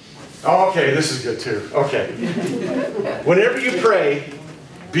 Okay, this is good too. Okay. Whenever you pray,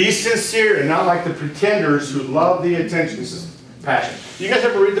 be sincere and not like the pretenders who love the attention. This is Passion. You guys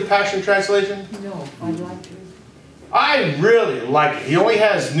ever read the Passion Translation? No, I'd like to. I really like it. He only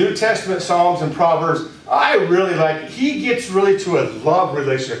has New Testament Psalms and Proverbs. I really like it. He gets really to a love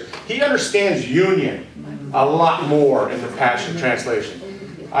relationship. He understands union a lot more in the Passion Translation.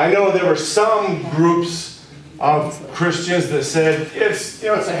 I know there were some groups of Christians that said it's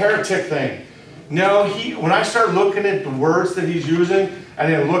a heretic thing. No, when I started looking at the words that he's using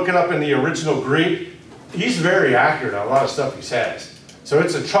and then looking up in the original Greek, he's very accurate on a lot of stuff he says. So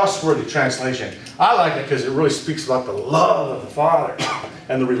it's a trustworthy translation. I like it because it really speaks about the love of the Father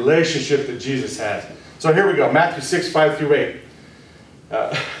and the relationship that Jesus has. So here we go, Matthew 6, 5 through 8.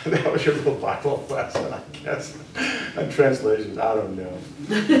 That was your little Bible lesson, I guess. And translations, I don't know.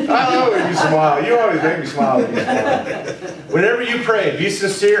 I love when you smile. You always make me smile when you smile. Whenever you pray, be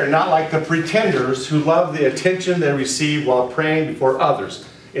sincere and not like the pretenders who love the attention they receive while praying before others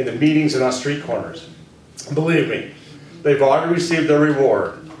in the meetings and on street corners. Believe me, they've already received their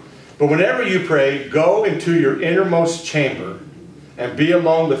reward. But whenever you pray, go into your innermost chamber and be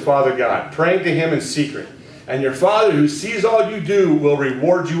alone with Father God, praying to Him in secret. And your Father who sees all you do will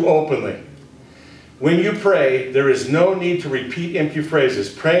reward you openly. When you pray, there is no need to repeat empty phrases,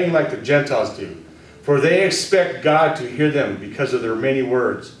 praying like the Gentiles do, for they expect God to hear them because of their many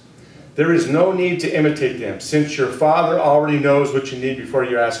words. There is no need to imitate them, since your Father already knows what you need before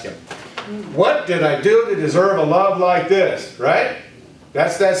you ask Him. What did I do to deserve a love like this? Right?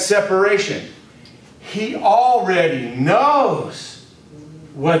 That's that separation. He already knows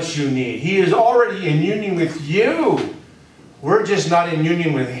what you need. He is already in union with you. We're just not in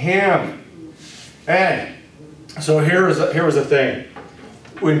union with Him. And so here was the thing.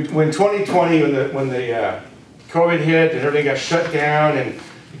 When 2020, when the COVID hit and everything got shut down and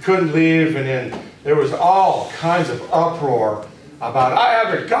you couldn't leave, and then there was all kinds of uproar about, I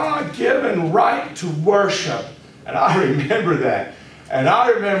have a God-given right to worship. And I remember that. And I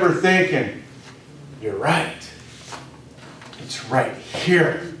remember thinking, you're right. It's right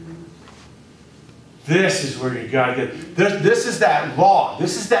here. This is where you got to get. This is that law.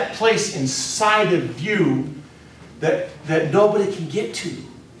 This is that place inside of you that nobody can get to.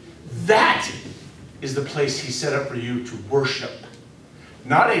 That is the place He set up for you to worship.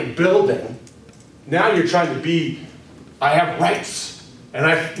 Not a building. Now you're trying to be, I have rights. And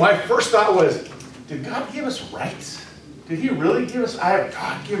my first thought was, did God give us rights? Did He really give us? I have a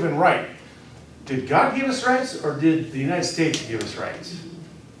God-given right. Did God give us rights, or did the United States give us rights?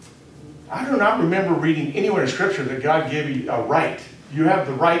 I do not remember reading anywhere in Scripture that God gave you a right. You have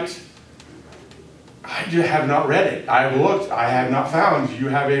the right. I just have not read it. I have looked. I have not found. You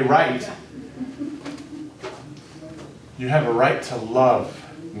have a right. You have a right to love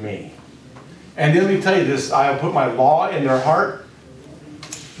me. And let me tell you this. I have put my law in their heart.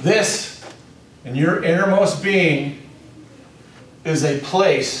 This, in your innermost being, is a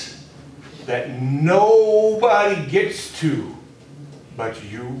place that nobody gets to but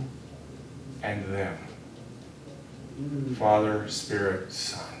you and them. Father, Spirit,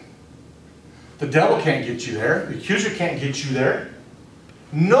 Son. The devil can't get you there. The accuser can't get you there.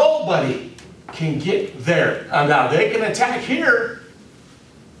 Nobody can get there. Now, they can attack here,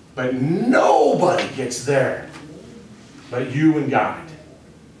 but nobody gets there but you and God.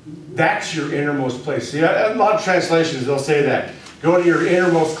 That's your innermost place. See, a lot of translations, they'll say that. Go to your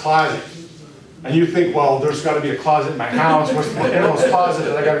innermost closet. And you think, well, there's got to be a closet in my house. What's the innermost closet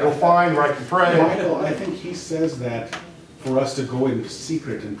that I got to go find where I can pray? Michael, I think he says that for us to go in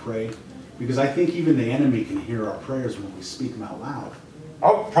secret and pray, because I think even the enemy can hear our prayers when we speak them out loud.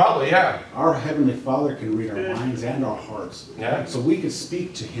 Oh, probably, yeah. Our Heavenly Father can read our minds and our hearts. Yeah. So we can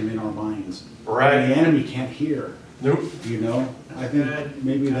speak to Him in our minds. Right. And the enemy can't hear. Nope. You know? I think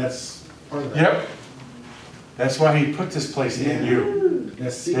maybe that's part of that. Yep. That's why He put this place in you.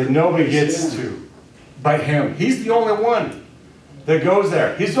 That That nobody gets to but Him. He's the only one. that goes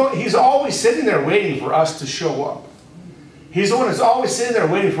there. He's always sitting there waiting for us to show up. He's the one that's always sitting there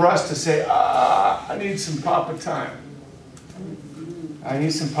waiting for us to say, I need some Papa time. I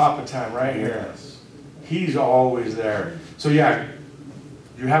need some Papa time right here. He's always there. So yeah,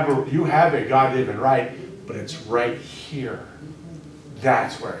 you have a God-given right, but it's right here.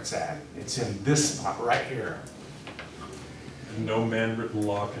 That's where it's at. It's in this spot right here. And no man-written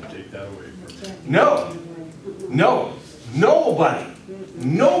law can take that away from you. No. No. Nobody.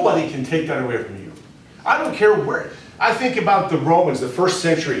 Nobody can take that away from you. I don't care where. I think about the Romans, the first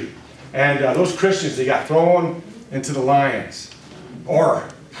century, and those Christians, they got thrown into the lions. Or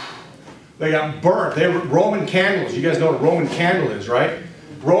they got burnt. They were Roman candles. You guys know what a Roman candle is, right?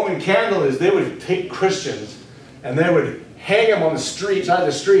 Roman candle is they would take Christians and they would hang them on the street, side of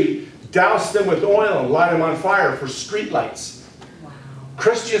the street, douse them with oil and light them on fire for street lights. Wow.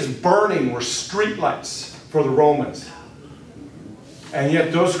 Christians burning were street lights for the Romans. And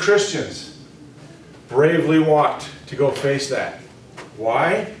yet those Christians bravely walked to go face that.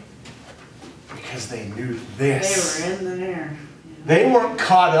 Why? Because they knew this. They were in there. They weren't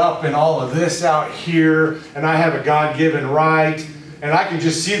caught up in all of this out here, and I have a God-given right, and I can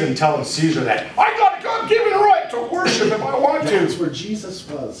just see them telling Caesar that, I got a God-given right to worship if I want to. That's where Jesus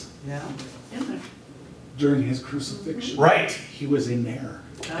was. Yeah. In there. During his crucifixion. Right. He was in there.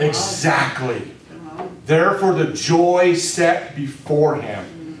 Exactly. Therefore, the joy set before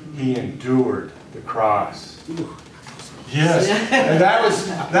him, he endured the cross. Yes, and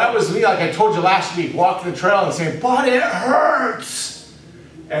that was me, like I told you last week, walking the trail and saying, but it hurts.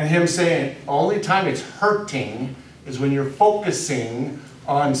 And him saying, only time it's hurting is when you're focusing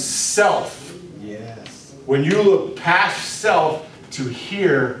on self. Yes. When you look past self to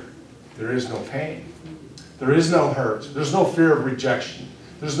here, there is no pain. There is no hurt. There's no fear of rejection.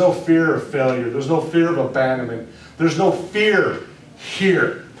 There's no fear of failure. There's no fear of abandonment. There's no fear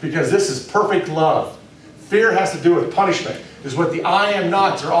here, because this is perfect love. Fear has to do with punishment. Is what the I am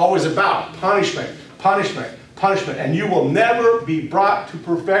nots are always about. Punishment, punishment, punishment. And you will never be brought to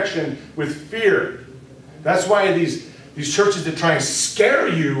perfection with fear. That's why these churches that try and scare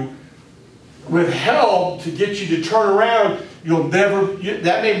you with hell to get you to turn around,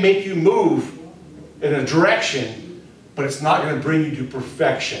 that may make you move in a direction, but it's not going to bring you to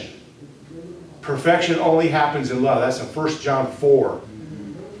perfection. Perfection only happens in love. That's in 1 John 4.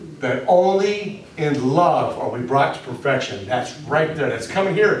 That only in love are we brought to perfection. That's right there. That's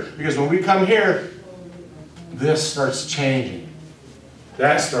coming here. Because when we come here, this starts changing.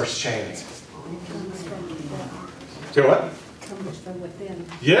 That starts changing. Say what? Comes from within.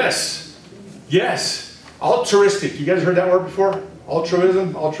 Yes. Yes. Altruistic. You guys heard that word before?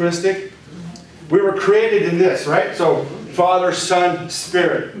 Altruism? Altruistic? We were created in this, right? So, Father, Son,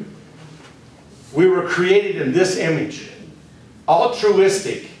 Spirit. We were created in this image.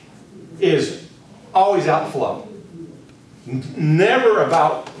 Altruistic is always outflow. Never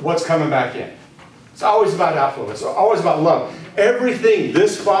about what's coming back in. It's always about outflow. It's always about love. Everything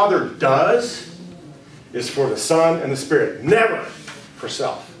this Father does is for the Son and the Spirit. Never for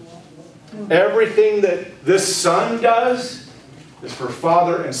self. Everything that this Son does is for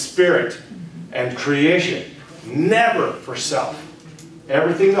Father and Spirit and creation. Never for self.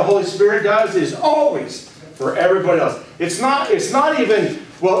 Everything the Holy Spirit does is always for everybody else. It's not even,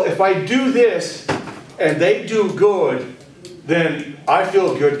 well, if I do this and they do good, then I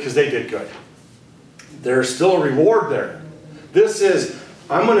feel good because they did good. There's still a reward there. This is,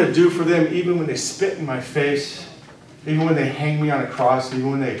 I'm going to do for them even when they spit in my face, even when they hang me on a cross,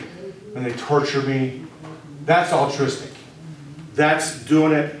 even when they torture me. That's altruistic. That's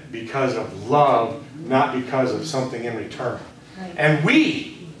doing it because of love, not because of something in return. Right. And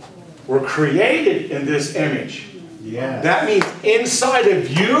we were created in this image. Yes. That means inside of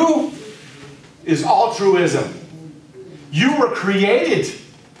you is altruism. You were created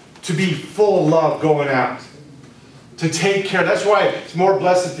to be full of love going out. To take care. That's why it's more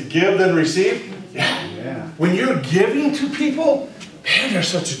blessed to give than receive. Yeah. When you're giving to people, man, there's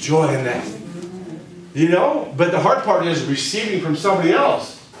such a joy in that. You know? But the hard part is receiving from somebody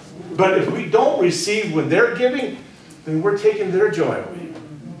else. But if we don't receive when they're giving, then we're taking their joy away.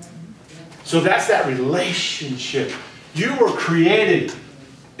 So that's that relationship. You were created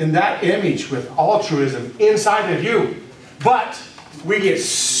in that image with altruism inside of you. But we get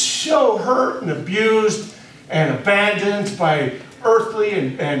so hurt and abused and abandoned by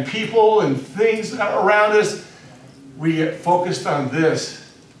earthly and people and things around us. We get focused on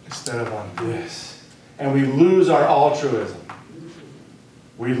this instead of on this. And we lose our altruism.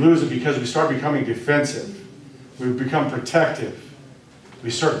 We lose it because we start becoming defensive. We become protective. We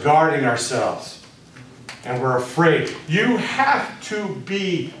start guarding ourselves. and we're afraid. You have to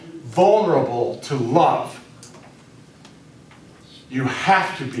be vulnerable to love. You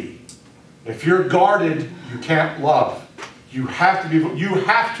have to be. If you're guarded, you can't love. You have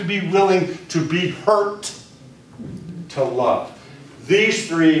to be willing to be hurt to love. These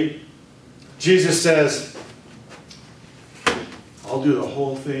three, Jesus says, I'll do the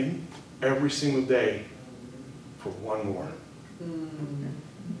whole thing every single day for one more.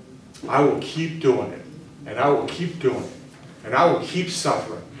 I will keep doing it, and I will keep doing it, and I will keep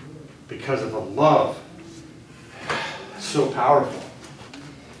suffering because of a love so powerful.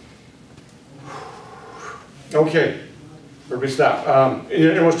 Okay, everybody stop.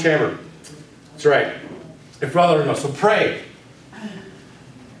 Innermost chamber. That's right. If brother knows, so pray.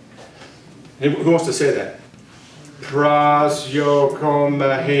 Who wants to say that?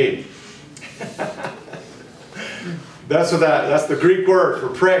 Prasyokomahe. That's the Greek word for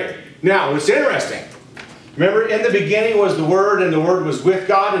pray. Now, what's interesting, remember in the beginning was the Word, and the Word was with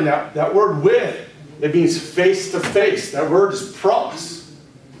God, and that word with, it means face to face. That word is pros.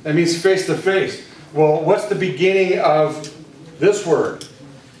 That means face to face. Well, what's the beginning of this word?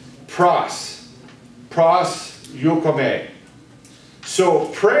 Pros. Prosyokome. So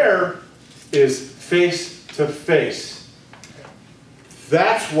prayer is face to face.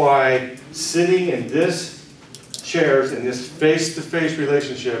 That's why sitting in this chairs, in this face-to-face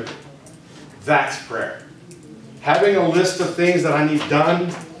relationship, that's prayer. Having a list of things that I need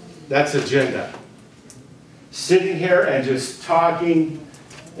done, that's agenda. Sitting here and just talking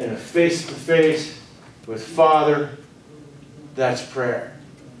in a face-to-face with Father, that's prayer.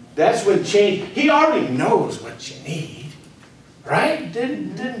 That's when change, He already knows what you need. Right?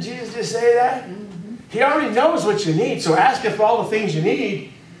 Didn't Jesus just say that? He already knows what you need, so ask Him for all the things you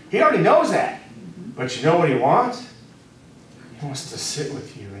need. He already knows that. But you know what He wants? He wants to sit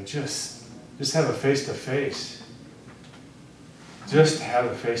with you and just have a face-to-face. Just have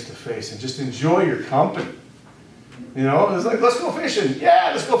a face-to-face and just enjoy your company. You know, it's like, let's go fishing.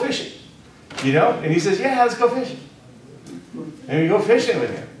 Yeah, let's go fishing. You know, and He says, yeah, let's go fishing. And we go fishing with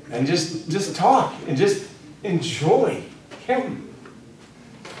Him and just talk and just enjoy Him.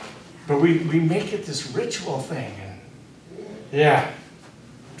 But we make it this ritual thing. And yeah.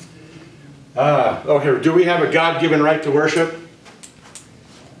 Okay, do we have a God-given right to worship?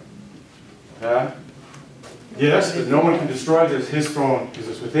 Yes, but no one can destroy this. His throne because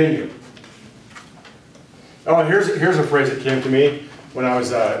it's within you. Oh, here's a phrase that came to me when I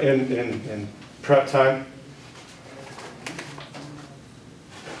was in prep time.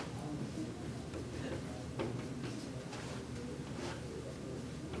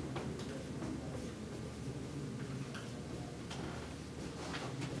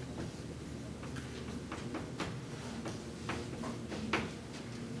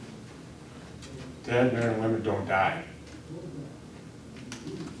 Dead men and women don't die.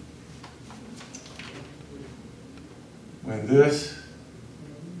 When this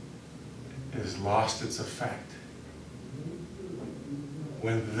has lost its effect,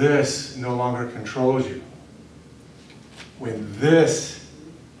 when this no longer controls you, when this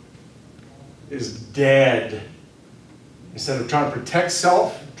is dead, instead of trying to protect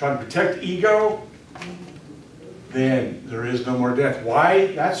self, trying to protect ego, then there is no more death.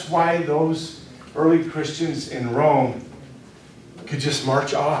 Why? That's why those early Christians in Rome could just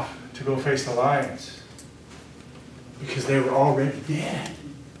march off to go face the lions. Because they were already dead.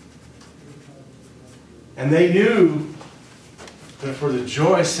 And they knew that for the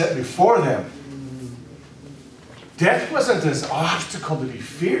joy set before them, death wasn't an obstacle to be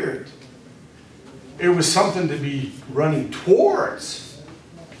feared. It was something to be running towards.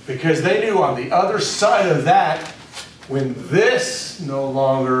 Because they knew on the other side of that, when this no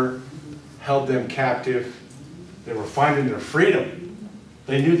longer held them captive, they were finding their freedom.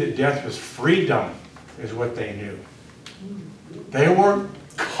 They knew that death was freedom, is what they knew. They weren't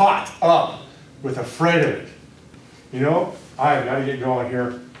caught up with afraid of it. You know, I've got to get going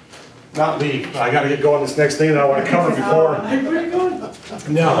here. Not leave, but I got to get going this next thing that I want to cover before.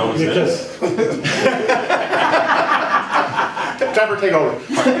 No, because Trevor, take over.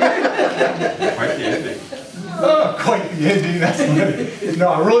 Quite the ending. Oh, quite the ending. That's funny. No,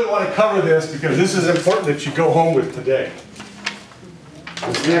 I really want to cover this because this is important that you go home with today.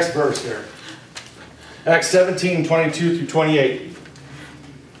 This next verse here. Acts 17, 22 through 28.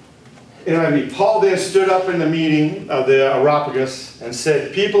 NIV. Paul then stood up in the meeting of the Areopagus and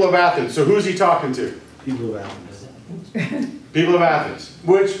said, people of Athens. So who's he talking to? People of Athens. People of Athens.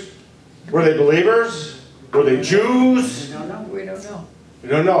 Which, were they believers? Were they Jews? We don't know. We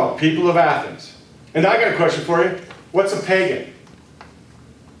don't know. People of Athens. And I got a question for you. What's a pagan?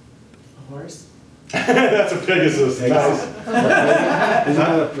 A horse? That's a Pegasus. Nice. Isn't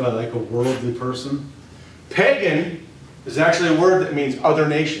that like a worldly person? Pagan is actually a word that means other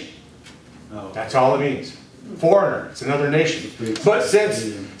nation. Oh. That's all it means. Foreigner, it's another nation. But since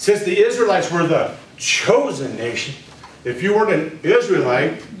the Israelites were the chosen nation, if you weren't an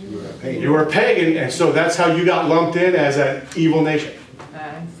Israelite, you were a pagan, and so that's how you got lumped in as an evil nation.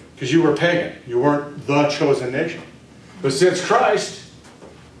 Because you were pagan. You weren't the chosen nation. But since Christ,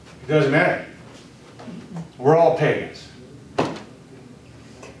 it doesn't matter. We're all pagans.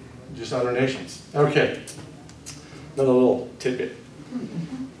 Just other nations. Okay. Another little tidbit.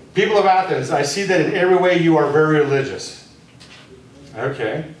 People of Athens, I see that in every way you are very religious.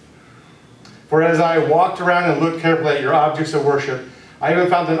 Okay. For as I walked around and looked carefully at your objects of worship, I even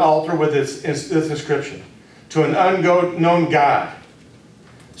found an altar with this inscription, to an unknown God.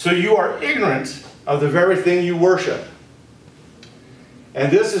 So you are ignorant of the very thing you worship.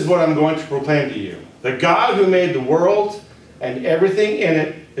 And this is what I'm going to proclaim to you. The God who made the world and everything in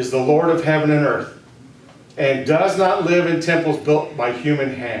it is the Lord of heaven and earth, and does not live in temples built by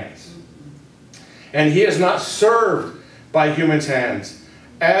human hands. And he is not served by human hands,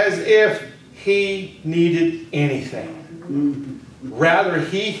 as if he needed anything. Rather,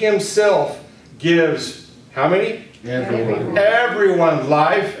 he himself gives, how many? Everyone. Everyone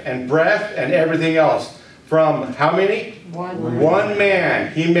life and breath and everything else. From how many? One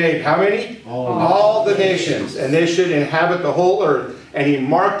man. He made how many? All the nations. And they should inhabit the whole earth. And he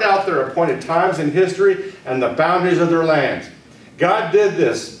marked out their appointed times in history and the boundaries of their lands. God did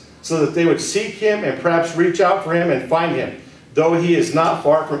this so that they would seek him and perhaps reach out for him and find him, though he is not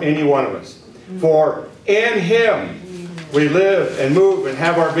far from any one of us. For in him we live and move and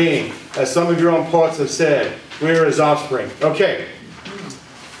have our being, as some of your own poets have said. We are his offspring. Okay.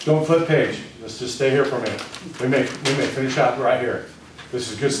 Don't flip page. Let's just stay here for a minute. We may finish out right here. This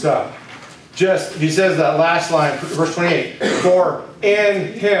is good stuff. He says that last line, verse 28. For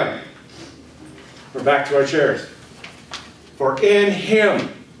in him. We're back to our chairs. For in him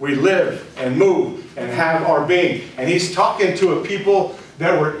we live and move and have our being. And he's talking to a people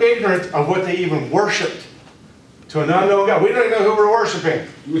that were ignorant of what they even worshipped. To an unknown God. We don't even know who we're worshiping.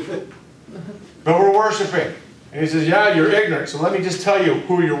 But we're worshiping. And he says, yeah, you're ignorant. So let me just tell you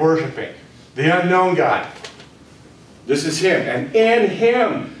who you're worshiping. The unknown God. This is him. And in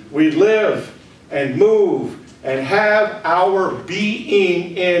him we live and move and have our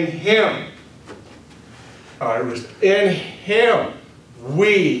being in him. It was in him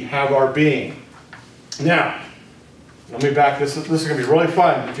we have our being. Now, let me back this. This is going to be really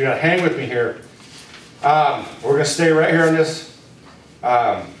fun. If you got to hang with me here. We're going to stay right here on this.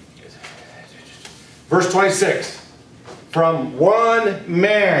 Verse 26. From one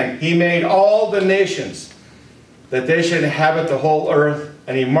man he made all the nations, that they should inhabit the whole earth,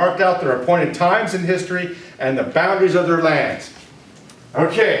 and he marked out their appointed times in history and the boundaries of their lands.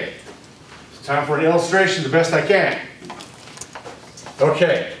 Okay, it's time for an illustration the best I can.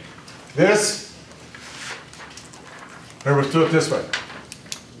 Okay, here, let's do it this way.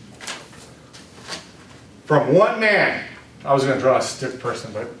 From one man, I was going to draw a stick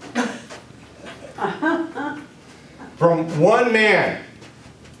person, but from one man,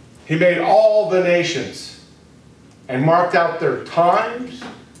 he made all the nations and marked out their times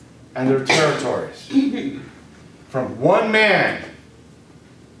and their territories. From one man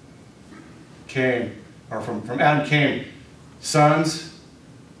came, or from Adam came sons,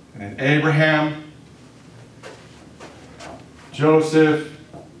 and then Abraham, Joseph,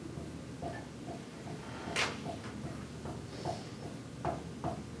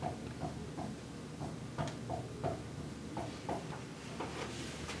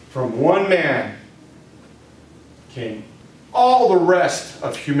 from one man came all the rest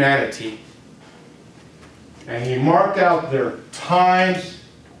of humanity, and he marked out their times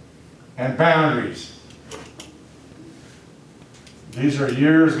and boundaries. These are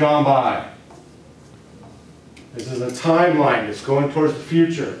years gone by. This is a timeline that's going towards the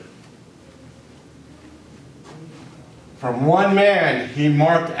future. From one man, he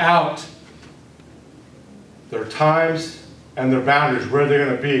marked out their times and their boundaries, where they're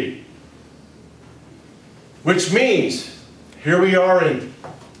going to be. Which means, here we are in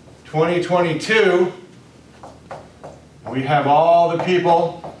 2022, and we have all the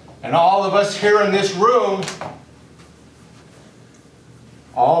people, and all of us here in this room,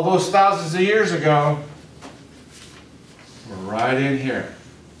 all those thousands of years ago, were right in here.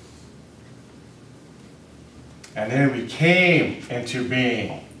 And then we came into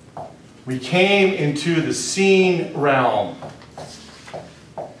being. We came into the seen realm.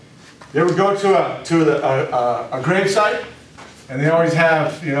 You ever go to a gravesite, and they always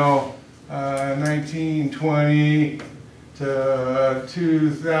have, you know, 1920 to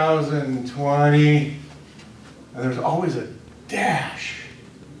 2020. And there's always a dash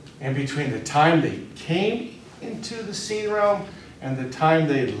in between the time they came into the seen realm and the time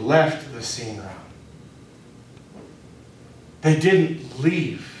they left the seen realm. They didn't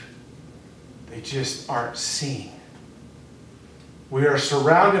leave. They just aren't seen. We are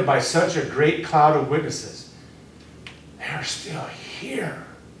surrounded by such a great cloud of witnesses. They're still here.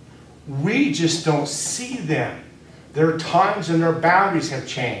 We just don't see them. Their times and their boundaries have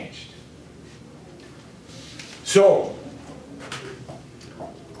changed. So,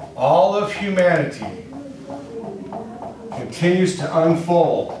 all of humanity continues to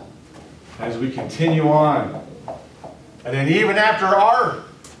unfold as we continue on. And then even after our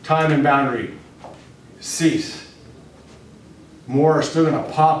time and boundary cease, more are still going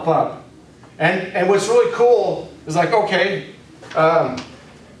to pop up. And what's really cool is like, okay,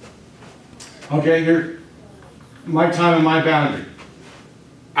 here, my time and my boundary.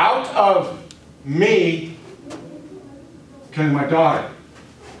 Out of me came my daughter.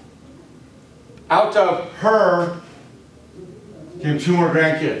 Out of her came 2 more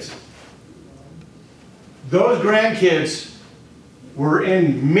grandkids. Those grandkids were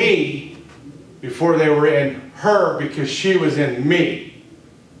in me before they were in her, because she was in me.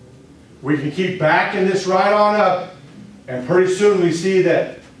 We can keep backing this right on up, and pretty soon we see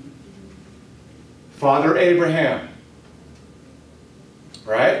that Father Abraham,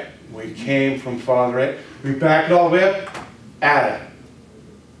 right? We came from Father Abraham. We back it all the way up, Adam.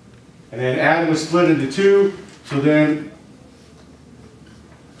 And then Adam was split into 2, so then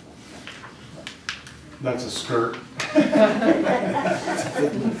that's a skirt.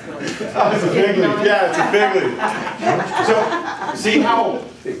 Oh, it's a fig leaf. Yeah, it's a fig leaf. So, see how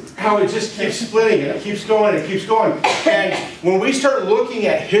it just keeps splitting, and it keeps going, and it keeps going. And when we start looking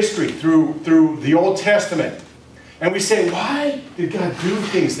at history through the Old Testament, and we say, why did God do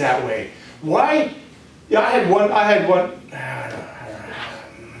things that way? Why? Yeah, I had one.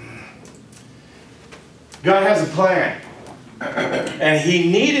 God has a plan, and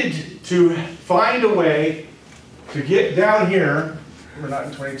He needed to find a way to get down here. We're not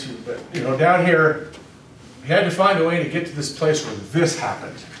in 22, but down here, He had to find a way to get to this place where this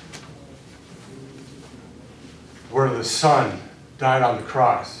happened, where the Son died on the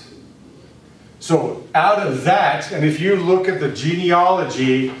cross. So out of that, and if you look at the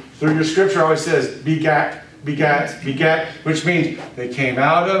genealogy through your scripture, it always says begat, begat, begat, which means they came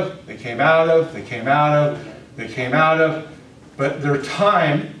out of, they came out of, they came out of, they came out of, but their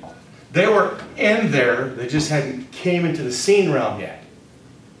time, they were in there, they just hadn't came into the seen realm yet.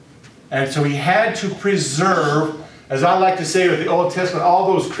 And so He had to preserve, as I like to say with the Old Testament,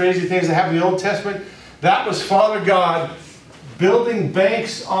 all those crazy things that happened in the Old Testament, that was Father God building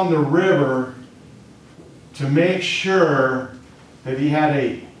banks on the river to make sure that He had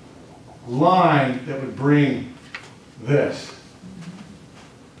a line that would bring this.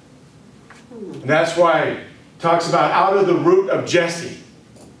 And that's why it talks about out of the root of Jesse.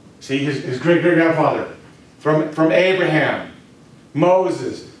 See, his great-great-grandfather, from Abraham,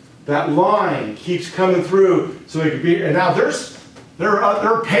 Moses, that line keeps coming through so it could be, and now there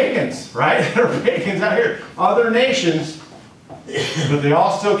are pagans, right? There are pagans out here, other nations, but they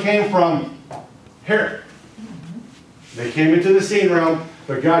all still came from here. They came into the seen realm,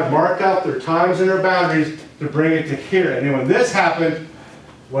 but God marked out their times and their boundaries to bring it to here. And then when this happened,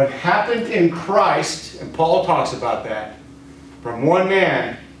 what happened in Christ, and Paul talks about that, from one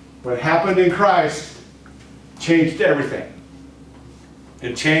man, what happened in Christ changed everything.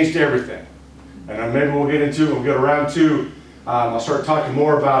 It changed everything. And then maybe we'll get into it, we'll get around to, I'll start talking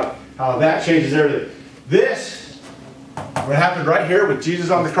more about how that changes everything. This, what happened right here with Jesus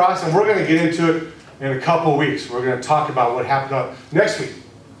on the cross, and we're going to get into it in a couple weeks. We're going to talk about what happened next week.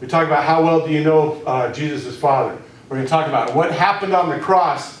 We talk about how well do you know Jesus' Father. We're going to talk about what happened on the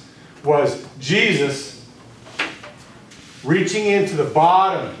cross was Jesus reaching into the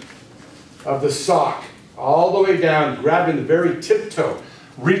bottom of the sock, all the way down, grabbing the very tiptoe,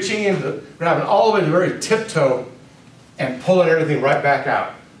 reaching into, grabbing all the way to the very tiptoe, and pulling everything right back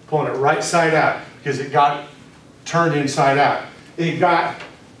out, pulling it right side out, because it got turned inside out. It got,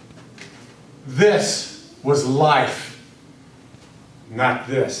 this was life, not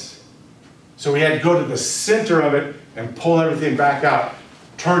this. So we had to go to the center of it and pull everything back out,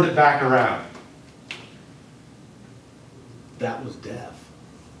 turned it back around. That was death.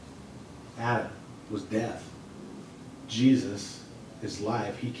 Adam was death. Jesus is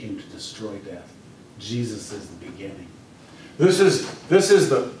life. He came to destroy death. Jesus is the beginning. This is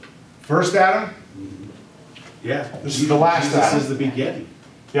the first Adam? Mm-hmm. Yeah. This is the last Adam. Jesus is the beginning.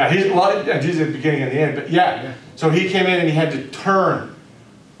 Yeah, Jesus at the beginning and the end, but yeah. So he came in and he had to turn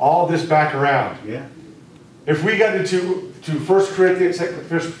all this back around. Yeah. If we got into 1 Corinthians, 2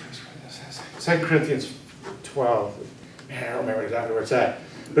 Corinthians 12, man, I don't remember exactly where it's at,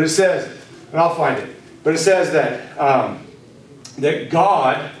 but it says, and I'll find it, but it says that, that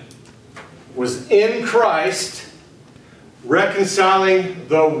God was in Christ reconciling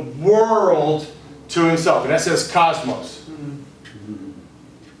the world to himself. And that says cosmos.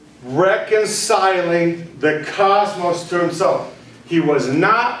 Reconciling the cosmos to himself. He was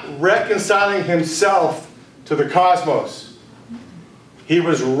not reconciling himself to the cosmos. He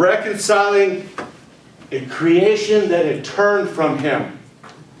was reconciling a creation that had turned from him.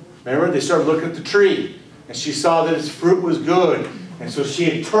 Remember, they started looking at the tree, and she saw that its fruit was good. And so she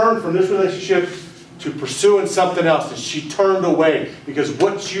had turned from this relationship to pursuing something else, and she turned away, because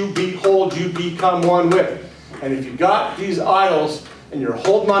what you behold, you become one with. And if you got these idols, and you're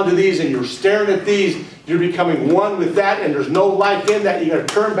holding on to these, and you're staring at these, you're becoming one with that, and there's no life in that. You got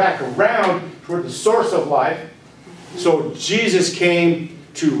to turn back around toward the source of life. So Jesus came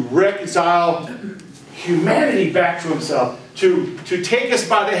to reconcile humanity back to himself, to take us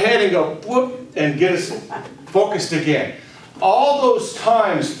by the head and go whoop, and get us focused again. All those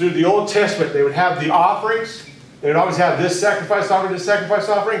times through the Old Testament, they would have the offerings. They would always have this sacrifice offering, this sacrifice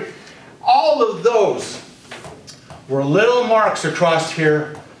offering. All of those were little marks across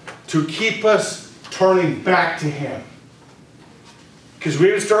here to keep us turning back to him. Because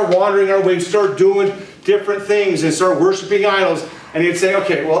we would start wandering our way, start doing different things and start worshiping idols. And he'd say,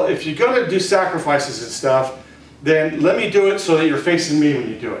 okay, well, if you're going to do sacrifices and stuff, then let me do it so that you're facing me when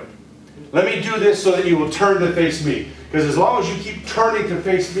you do it. Let me do this so that you will turn to face me. Because as long as you keep turning to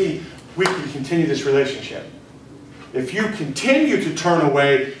face me, we can continue this relationship. If you continue to turn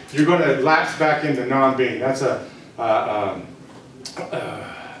away, you're going to lapse back into non-being. That's a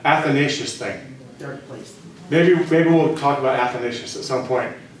Athanasius thing. Dark place. Maybe we'll talk about Athanasius at some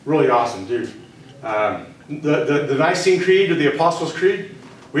point. Really awesome dude. The Nicene Creed, or the Apostles' Creed,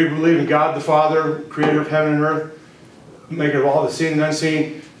 we believe in God the Father, creator of heaven and earth, maker of all the seen and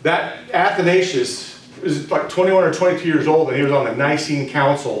unseen. That Athanasius was like 21 or 22 years old, and he was on the Nicene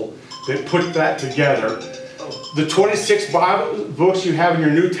Council that put that together. The 26 Bible books you have in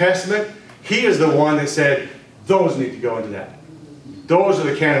your New Testament, he is the one that said, those need to go into that. Those are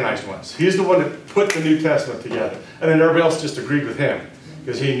the canonized ones. He's the one that put the New Testament together. And then everybody else just agreed with him,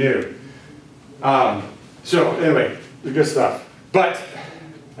 because he knew. So anyway, the good stuff. But,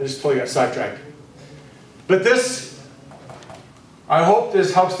 I just totally got sidetracked. But this, I hope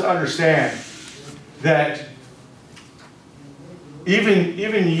this helps to understand that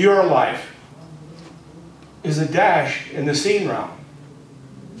even your life is a dash in the seen realm.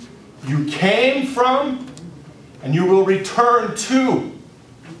 You came from, and you will return to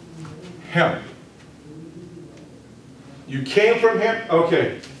him. You came from him?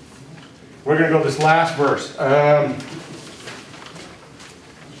 Okay. We're going to go this last verse.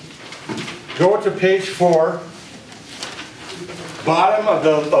 Go to page 4. Bottom of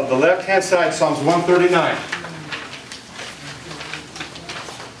the left-hand side, Psalms 139.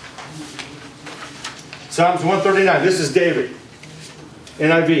 Psalms 139. This is David.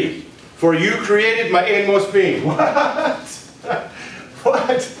 NIV. For you created my inmost being. What?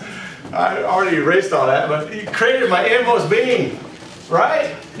 What? I already erased all that, but he created my inmost being.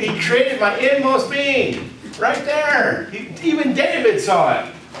 Right? He created my inmost being. Right there. Even David saw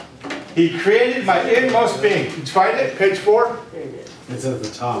it. He created my inmost being. Did you find it? Page 4? There it is. It's at the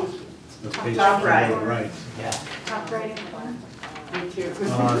top. Of page Top 4, right. right. Yeah. Top right in the corner. Me too.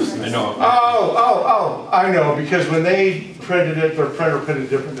 I know. Oh, I know, because when they printed it, their printer printed it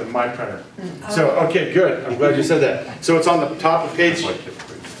different than my printer. So, okay, good. I'm glad you said that. So it's on the top of page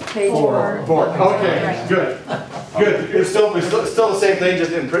Page 4. 4. Okay, good. Good. It's still the same thing,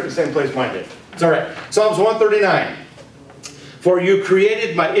 just didn't print the same place mine did. It's all right. Psalms 139. For you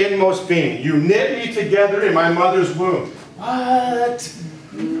created my inmost being. You knit me together in my mother's womb. What?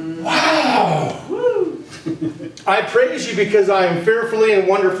 Wow. Woo. I praise you because I am fearfully and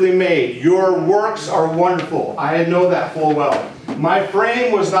wonderfully made. Your works are wonderful. I know that full well. My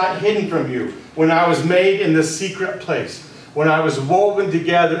frame was not hidden from you when I was made in the secret place, when I was woven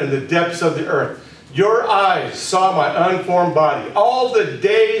together in the depths of the earth. Your eyes saw my unformed body. All the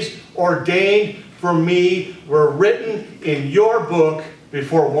days ordained for me were written in your book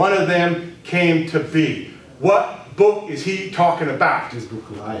before one of them came to be. What book is he talking about? His book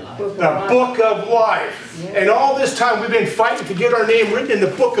of life. The book of life. Yeah. And all this time we've been fighting to get our name written in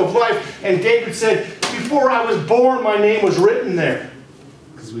the book of life. And David said, before I was born, my name was written there.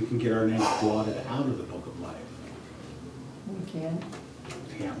 Because we can get our names blotted out of the book of life. We can.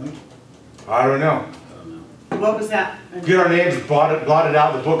 Can't we? I don't know. I don't know. What was that? Get our names blotted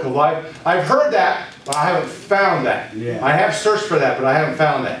out of the book of life. I've heard that, but I haven't found that. Yeah. I have searched for that, but I haven't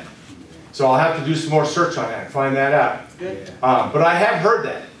found that. So I'll have to do some more search on that and find that out. Good. But I have heard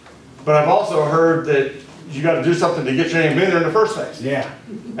that. But I've also heard that you got to do something to get your name in there in the first place. Yeah.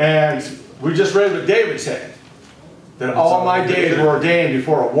 And we just read what David said. That all my days were ordained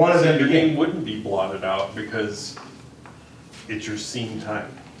before one of them Your began. name wouldn't be blotted out because it's your seen time.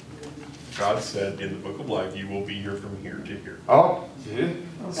 God said in the book of life, you will be here from here to here. Oh, yeah.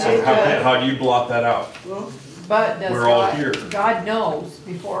 So how do you blot that out? Well, But does We're all here. God knows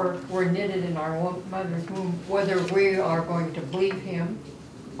before we're knitted in our mother's womb whether we are going to believe him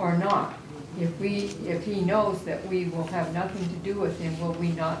or not. If he knows that we will have nothing to do with him, will we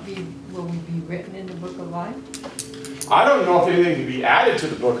be written in the book of life? I don't know if anything can be added to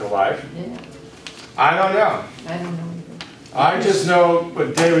the book of life. Yeah, I don't know. I don't know either. I just know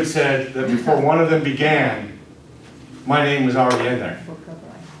what David said, that before one of them began, my name was already in there. Book of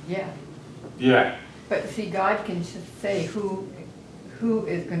life, yeah. Yeah. But see, God can just say who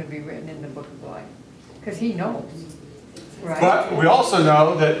is going to be written in the book of life, because he knows, right? But we also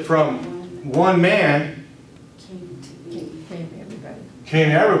know that from one man Came everybody.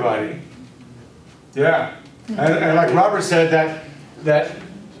 came everybody. Yeah. And like Robert said, that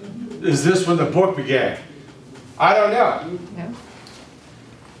is this when the book began? I don't know. No?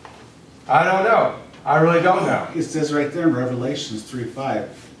 I don't know. I really don't know. It says right there in Revelations 3:5,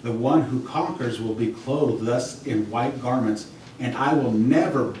 the one who conquers will be clothed thus in white garments, and I will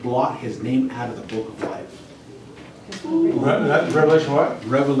never blot his name out of the book of life. Revelation what?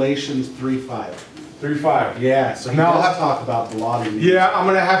 Revelations 3:5. 3:5. Yeah, so he Now I'll does have- talk about blotting. Yeah, I'm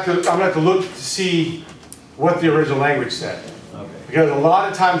gonna have to look to see what the original language said. Okay. Because a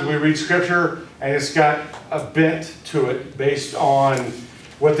lot of times we read scripture and it's got a bent to it based on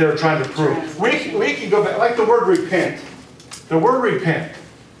what they're trying to prove. We can go back, like the word repent. The word repent.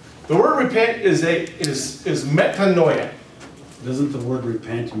 The word repent is metanoia. Doesn't the word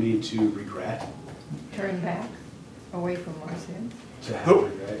repent mean to regret? Turn back away from our sins. To have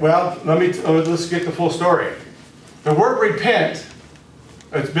regret? Well, let's get the full story. The word repent,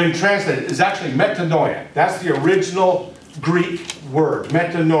 it's been translated, is actually metanoia. That's the original Greek word,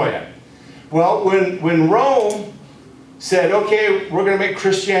 metanoia. Well, when Rome said, okay, we're going to make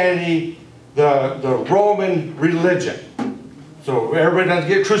Christianity the Roman religion, so everybody doesn't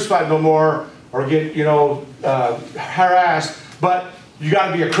get crucified no more or get, harassed, but you got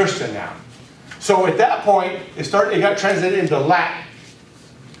to be a Christian now. So at that point, it got translated into Latin,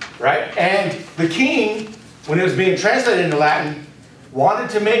 right? And the king, when it was being translated into Latin, wanted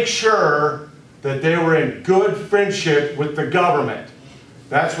to make sure that they were in good friendship with the government.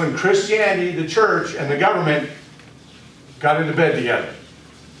 That's when Christianity, the church, and the government got into bed together,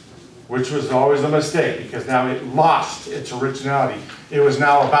 which was always a mistake because now it lost its originality. It was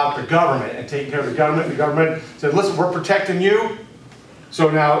now about the government and taking care of the government. The government said, listen, we're protecting you. So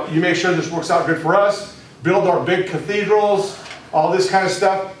now you make sure this works out good for us. Build our big cathedrals, all this kind of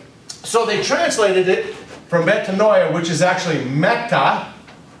stuff. So they translated it from metanoia, which is actually meta,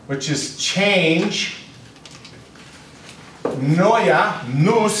 which is change. Noia,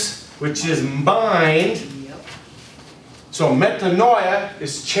 nous, which is mind. So metanoia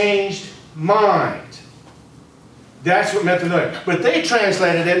is changed mind. That's what metanoia. But they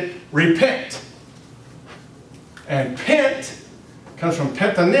translated it repent. And pent comes from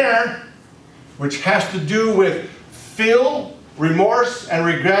pentanere, which has to do with feel remorse and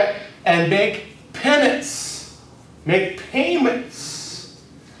regret and make penance, make payments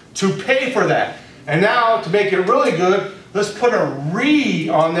to pay for that. And now to make it really good, let's put a re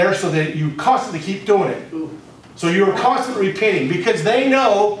on there so that you constantly keep doing it. So you're constantly repeating because they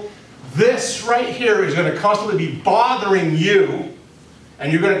know this right here is going to constantly be bothering you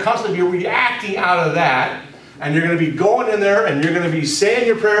and you're going to constantly be reacting out of that and you're going to be going in there and you're going to be saying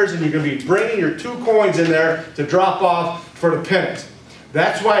your prayers and you're going to be bringing your 2 coins in there to drop off for the penance.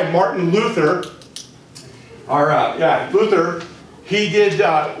 That's why Martin Luther, Luther, he did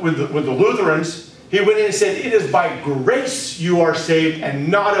with the Lutherans, he went in and said, it is by grace you are saved and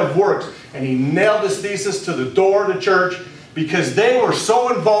not of works. And he nailed his thesis to the door of the church because they were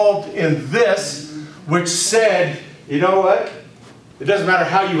so involved in this, which said, you know what? It doesn't matter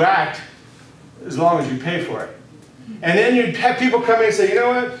how you act as long as you pay for it. And then you'd have people come in and say, you know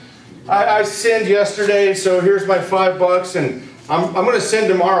what? I sinned yesterday, so here's my $5 and I'm going to sin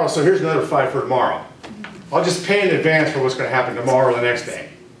tomorrow, so here's another $5 for tomorrow. I'll just pay in advance for what's going to happen tomorrow or the next day.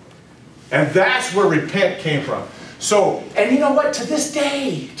 And that's where repent came from. So, and you know what? To this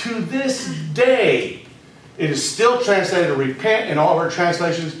day, It is still translated to repent in all of our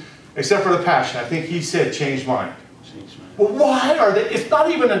translations, except for the Passion. I think he said change mind. Change mind. Well, why are they? It's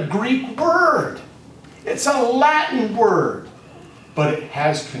not even a Greek word. It's a Latin word. But it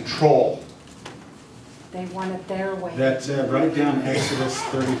has control. They want it their way. That, write down Exodus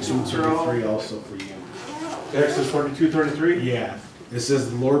 32:33 also for you. Exodus 42:33? Yeah. It says,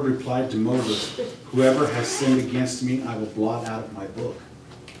 the Lord replied to Moses, whoever has sinned against me, I will blot out of my book.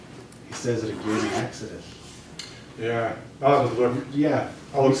 He says it again in Exodus. Yeah. I'll have to look. Yeah.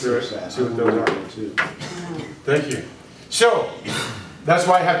 I'll look through it, That. see what those are. Too. Thank you. So, that's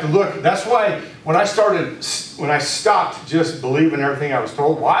why I have to look. That's why when I stopped just believing everything I was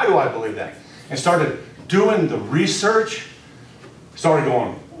told, why do I believe that? And started doing the research, started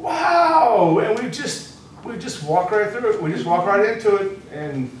going, wow, and we just walk right through it. We just walk right into it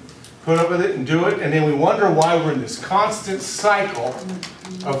and put up with it and do it. And then we wonder why we're in this constant cycle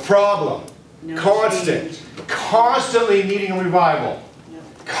of problem. Constantly needing revival.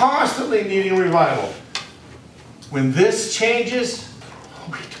 Constantly needing revival. When this changes,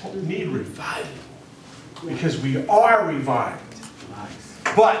 we don't need revival. Because we are revived.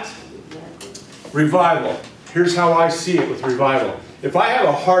 Nice. But, revival. Here's how I see it with revival. If I have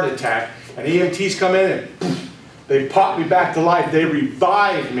a heart attack, and EMTs come in and they pop me back to life, they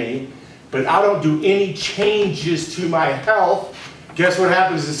revive me, but I don't do any changes to my health, guess what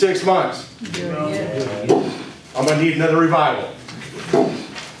happens in 6 months? I'm going to need another revival.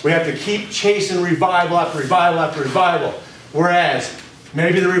 We have to keep chasing revival after revival after revival. Whereas,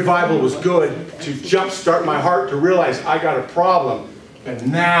 maybe the revival was good to jumpstart my heart to realize I got a problem. But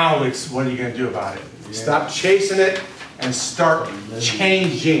now it's, what are you going to do about it? Stop chasing it and start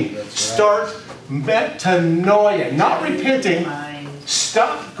changing. Start metanoia, not repenting.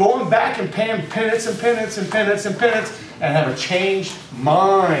 Stop going back and paying penance and penance and penance and penance and have a changed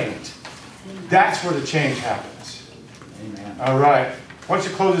mind. That's where the change happens. Amen. All right. Why don't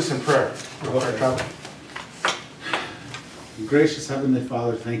you close this in prayer? Gracious Heavenly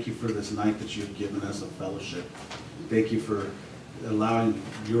Father, thank you for this night that you've given us of fellowship. Thank you for allowing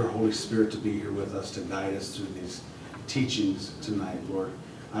your Holy Spirit to be here with us to guide us through these teachings tonight, Lord.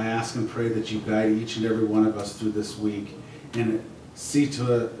 I ask and pray that you guide each and every one of us through this week and see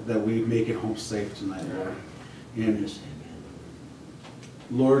to it that we make it home safe tonight, Lord. And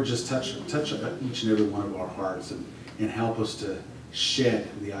Lord, just touch each and every one of our hearts and help us to shed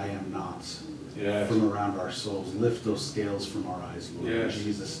the I am nots from around our souls. Lift those scales from our eyes, Lord. Yes. In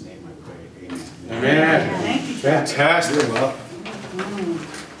Jesus' name I pray. Amen. Amen. Thank you. Fantastic. You're welcome.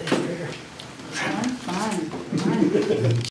 Fun.